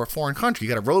us like we're a foreign country.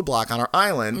 You got a roadblock on our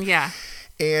island." Yeah.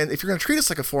 And if you're going to treat us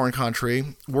like a foreign country,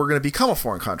 we're going to become a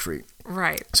foreign country.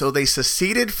 Right. So they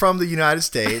seceded from the United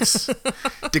States,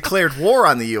 declared war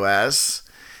on the U.S.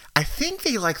 I think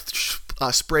they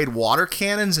sprayed water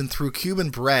cannons and threw Cuban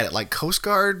bread at like Coast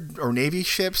Guard or Navy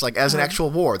ships, like as an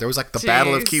actual war. There was like the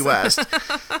Battle of Key West.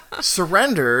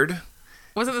 Surrendered.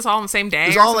 Wasn't this all on the same day? It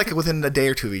was all like within a day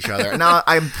or two of each other. Now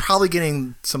I'm probably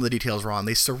getting some of the details wrong.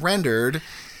 They surrendered.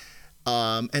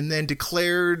 And then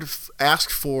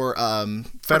asked for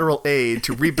federal aid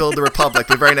to rebuild the republic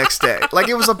the very next day. Like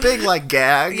it was a big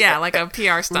gag. Yeah, like a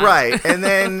PR stunt. Right. And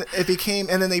then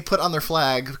and then they put on their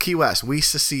flag, Key West, we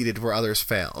seceded where others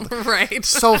failed. Right.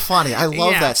 So funny. I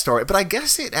love that story. But I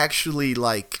guess it actually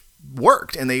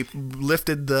worked, and they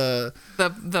lifted the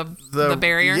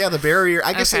barrier. Yeah, the barrier.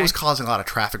 I guess it was causing a lot of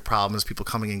traffic problems, people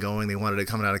coming and going. They wanted it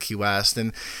coming out of Key West,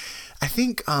 and I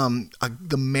think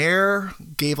the mayor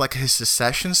gave his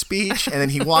secession speech, and then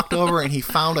he walked over and he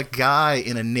found a guy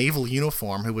in a naval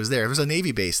uniform who was there. There was a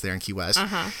Navy base there in Key West,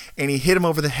 and he hit him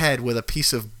over the head with a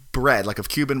piece of bread, of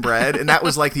Cuban bread, and that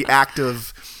was the act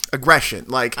of aggression.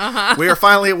 We are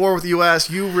finally at war with the U.S.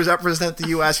 You represent the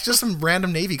U.S. Just some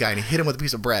random Navy guy, and he hit him with a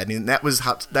piece of bread, and that was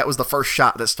the first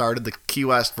shot that started the Key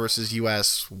West versus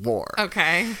U.S. war.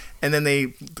 Okay. And then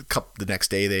the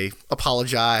next day they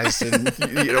apologized and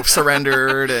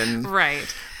surrendered and right.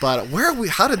 But where are we?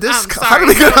 How did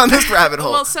we get on this rabbit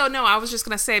hole? Well, so no, I was just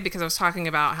going to say, because I was talking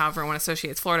about how everyone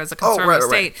associates Florida as a conservative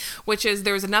state, which is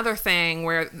there was another thing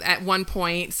where at one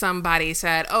point somebody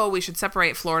said, "Oh, we should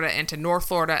separate Florida into North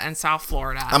Florida and South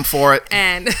Florida." I'm for it.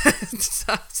 And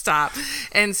stop.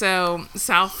 And so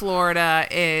South Florida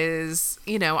is,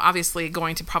 obviously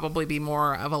going to probably be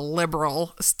more of a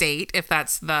liberal state if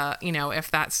that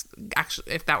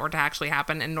were to actually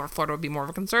happen, and North Florida would be more of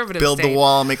a conservative Build state. the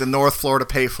wall, make the North Florida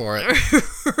pay for it.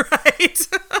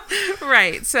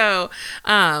 Right. So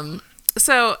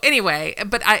anyway,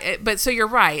 but so you're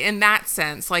right in that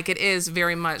sense. It is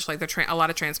very much a lot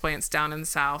of transplants down in the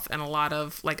South, and a lot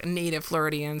of native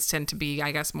Floridians tend to be,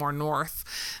 I guess, more north,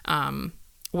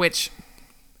 which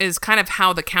is kind of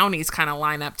how the counties kind of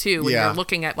line up too. When you're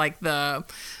looking at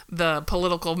the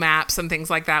political maps and things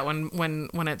like that when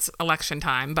it's election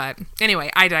time. But anyway,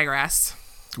 I digress.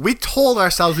 We told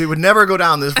ourselves we would never go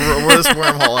down this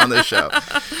wormhole on this show.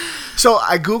 So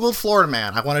I Googled Florida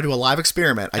Man. I want to do a live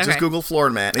experiment. I just Googled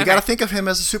Florida Man. And you got to think of him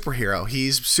as a superhero.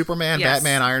 He's Superman,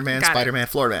 Batman, Iron Man, Spider-Man,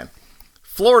 Florida Man.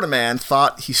 Florida Man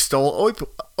thought he stole...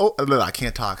 I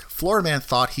can't talk. Florida Man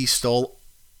thought he stole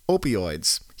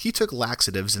opioids. He took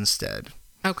laxatives instead.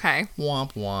 Okay.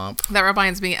 Womp womp. That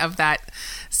reminds me of that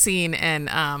scene in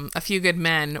A Few Good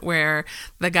Men where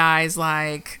the guy's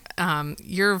like...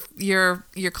 your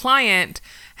client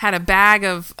had a bag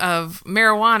of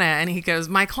marijuana, and he goes,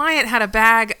 my client had a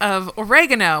bag of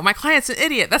oregano. My client's an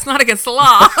idiot. That's not against the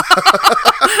law.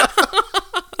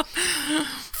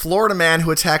 Florida Man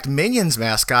who attacked Minions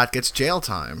mascot gets jail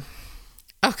time.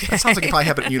 Okay. That sounds like it probably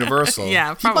happened at Universal.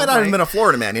 Yeah, probably. He might not have been a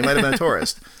Florida Man. He might have been a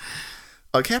tourist.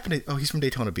 He's from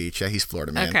Daytona Beach. Yeah, he's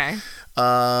Florida Man. Okay.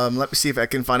 Let me see if I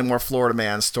can find more Florida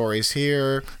Man stories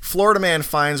here. Florida Man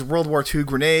finds World War II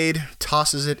grenade,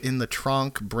 tosses it in the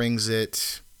trunk, brings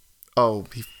it...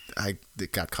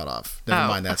 it got cut off. Never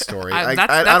mind that story. I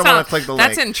don't want to click the link.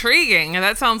 That's intriguing.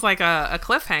 That sounds like a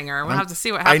cliffhanger. We'll have to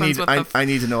see what happens I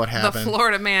need to know what happened. The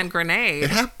Florida Man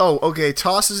grenade.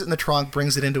 Tosses it in the trunk,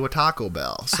 brings it into a Taco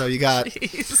Bell. So you got...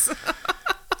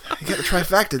 You got the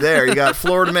trifecta there. You got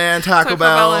Florida Man, Taco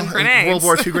Bell, and World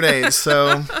War II grenades.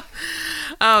 So,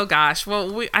 oh gosh.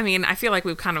 Well, I feel like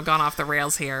we've kind of gone off the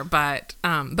rails here, but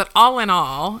all in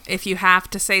all, if you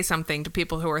have to say something to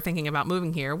people who are thinking about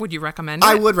moving here, would you recommend it?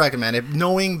 I would recommend it,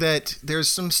 knowing that there's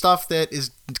some stuff that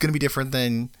is going to be different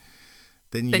than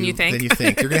you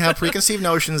think. You're going to have preconceived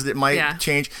notions that might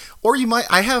change. Or you might...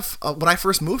 I have... when I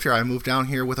first moved here, I moved down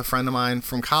here with a friend of mine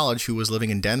from college who was living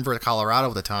in Denver, Colorado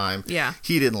at the time. Yeah.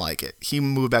 He didn't like it. He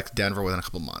moved back to Denver within a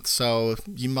couple months. So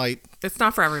you might... It's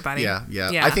not for everybody. Yeah.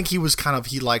 I think he was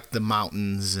he liked the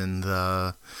mountains and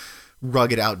the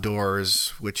rugged outdoors,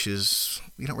 which is...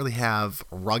 We don't really have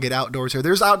rugged outdoors here.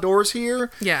 There's outdoors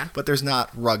here. Yeah. But there's not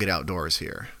rugged outdoors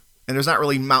here. And there's not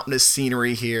really mountainous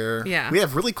scenery here. Yeah. We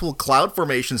have really cool cloud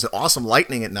formations and awesome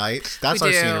lightning at night. That's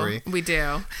our scenery. We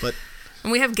do. But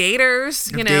and we have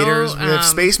gators, We have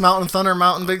Space Mountain, Thunder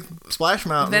Mountain, Big Splash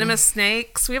Mountain. Venomous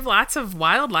snakes. We have lots of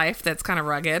wildlife that's kind of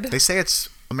rugged. They say it's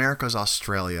America's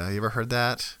Australia. You ever heard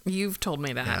that? You've told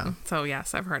me that. Yeah. So,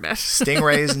 yes, I've heard it.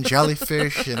 Stingrays and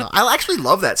jellyfish. I actually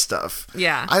love that stuff.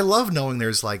 Yeah. I love knowing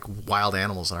there's like wild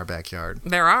animals in our backyard.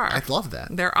 There are. I love that.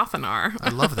 There often are. I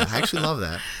love that. I actually love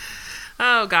that.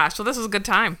 Oh, gosh. Well, this was a good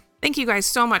time. Thank you guys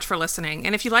so much for listening.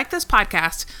 And if you like this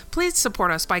podcast, please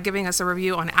support us by giving us a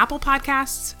review on Apple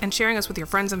Podcasts and sharing us with your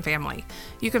friends and family.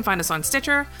 You can find us on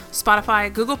Stitcher,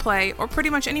 Spotify, Google Play, or pretty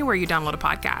much anywhere you download a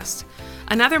podcast.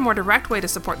 Another more direct way to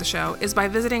support the show is by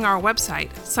visiting our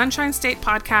website,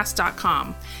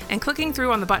 sunshinestatepodcast.com, and clicking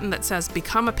through on the button that says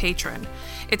Become a Patron.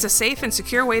 It's a safe and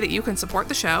secure way that you can support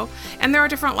the show, and there are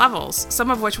different levels, some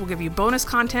of which will give you bonus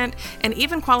content and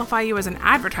even qualify you as an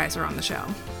advertiser on the show.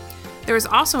 There is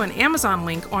also an Amazon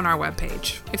link on our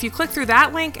webpage. If you click through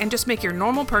that link and just make your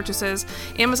normal purchases,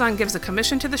 Amazon gives a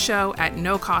commission to the show at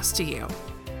no cost to you.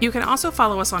 You can also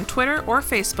follow us on Twitter or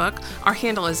Facebook. Our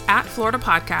handle is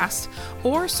 @FloridaPodcast,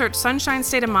 or search Sunshine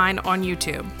State of Mind on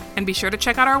YouTube. And be sure to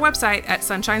check out our website at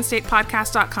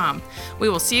sunshinestatepodcast.com. We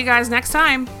will see you guys next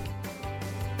time.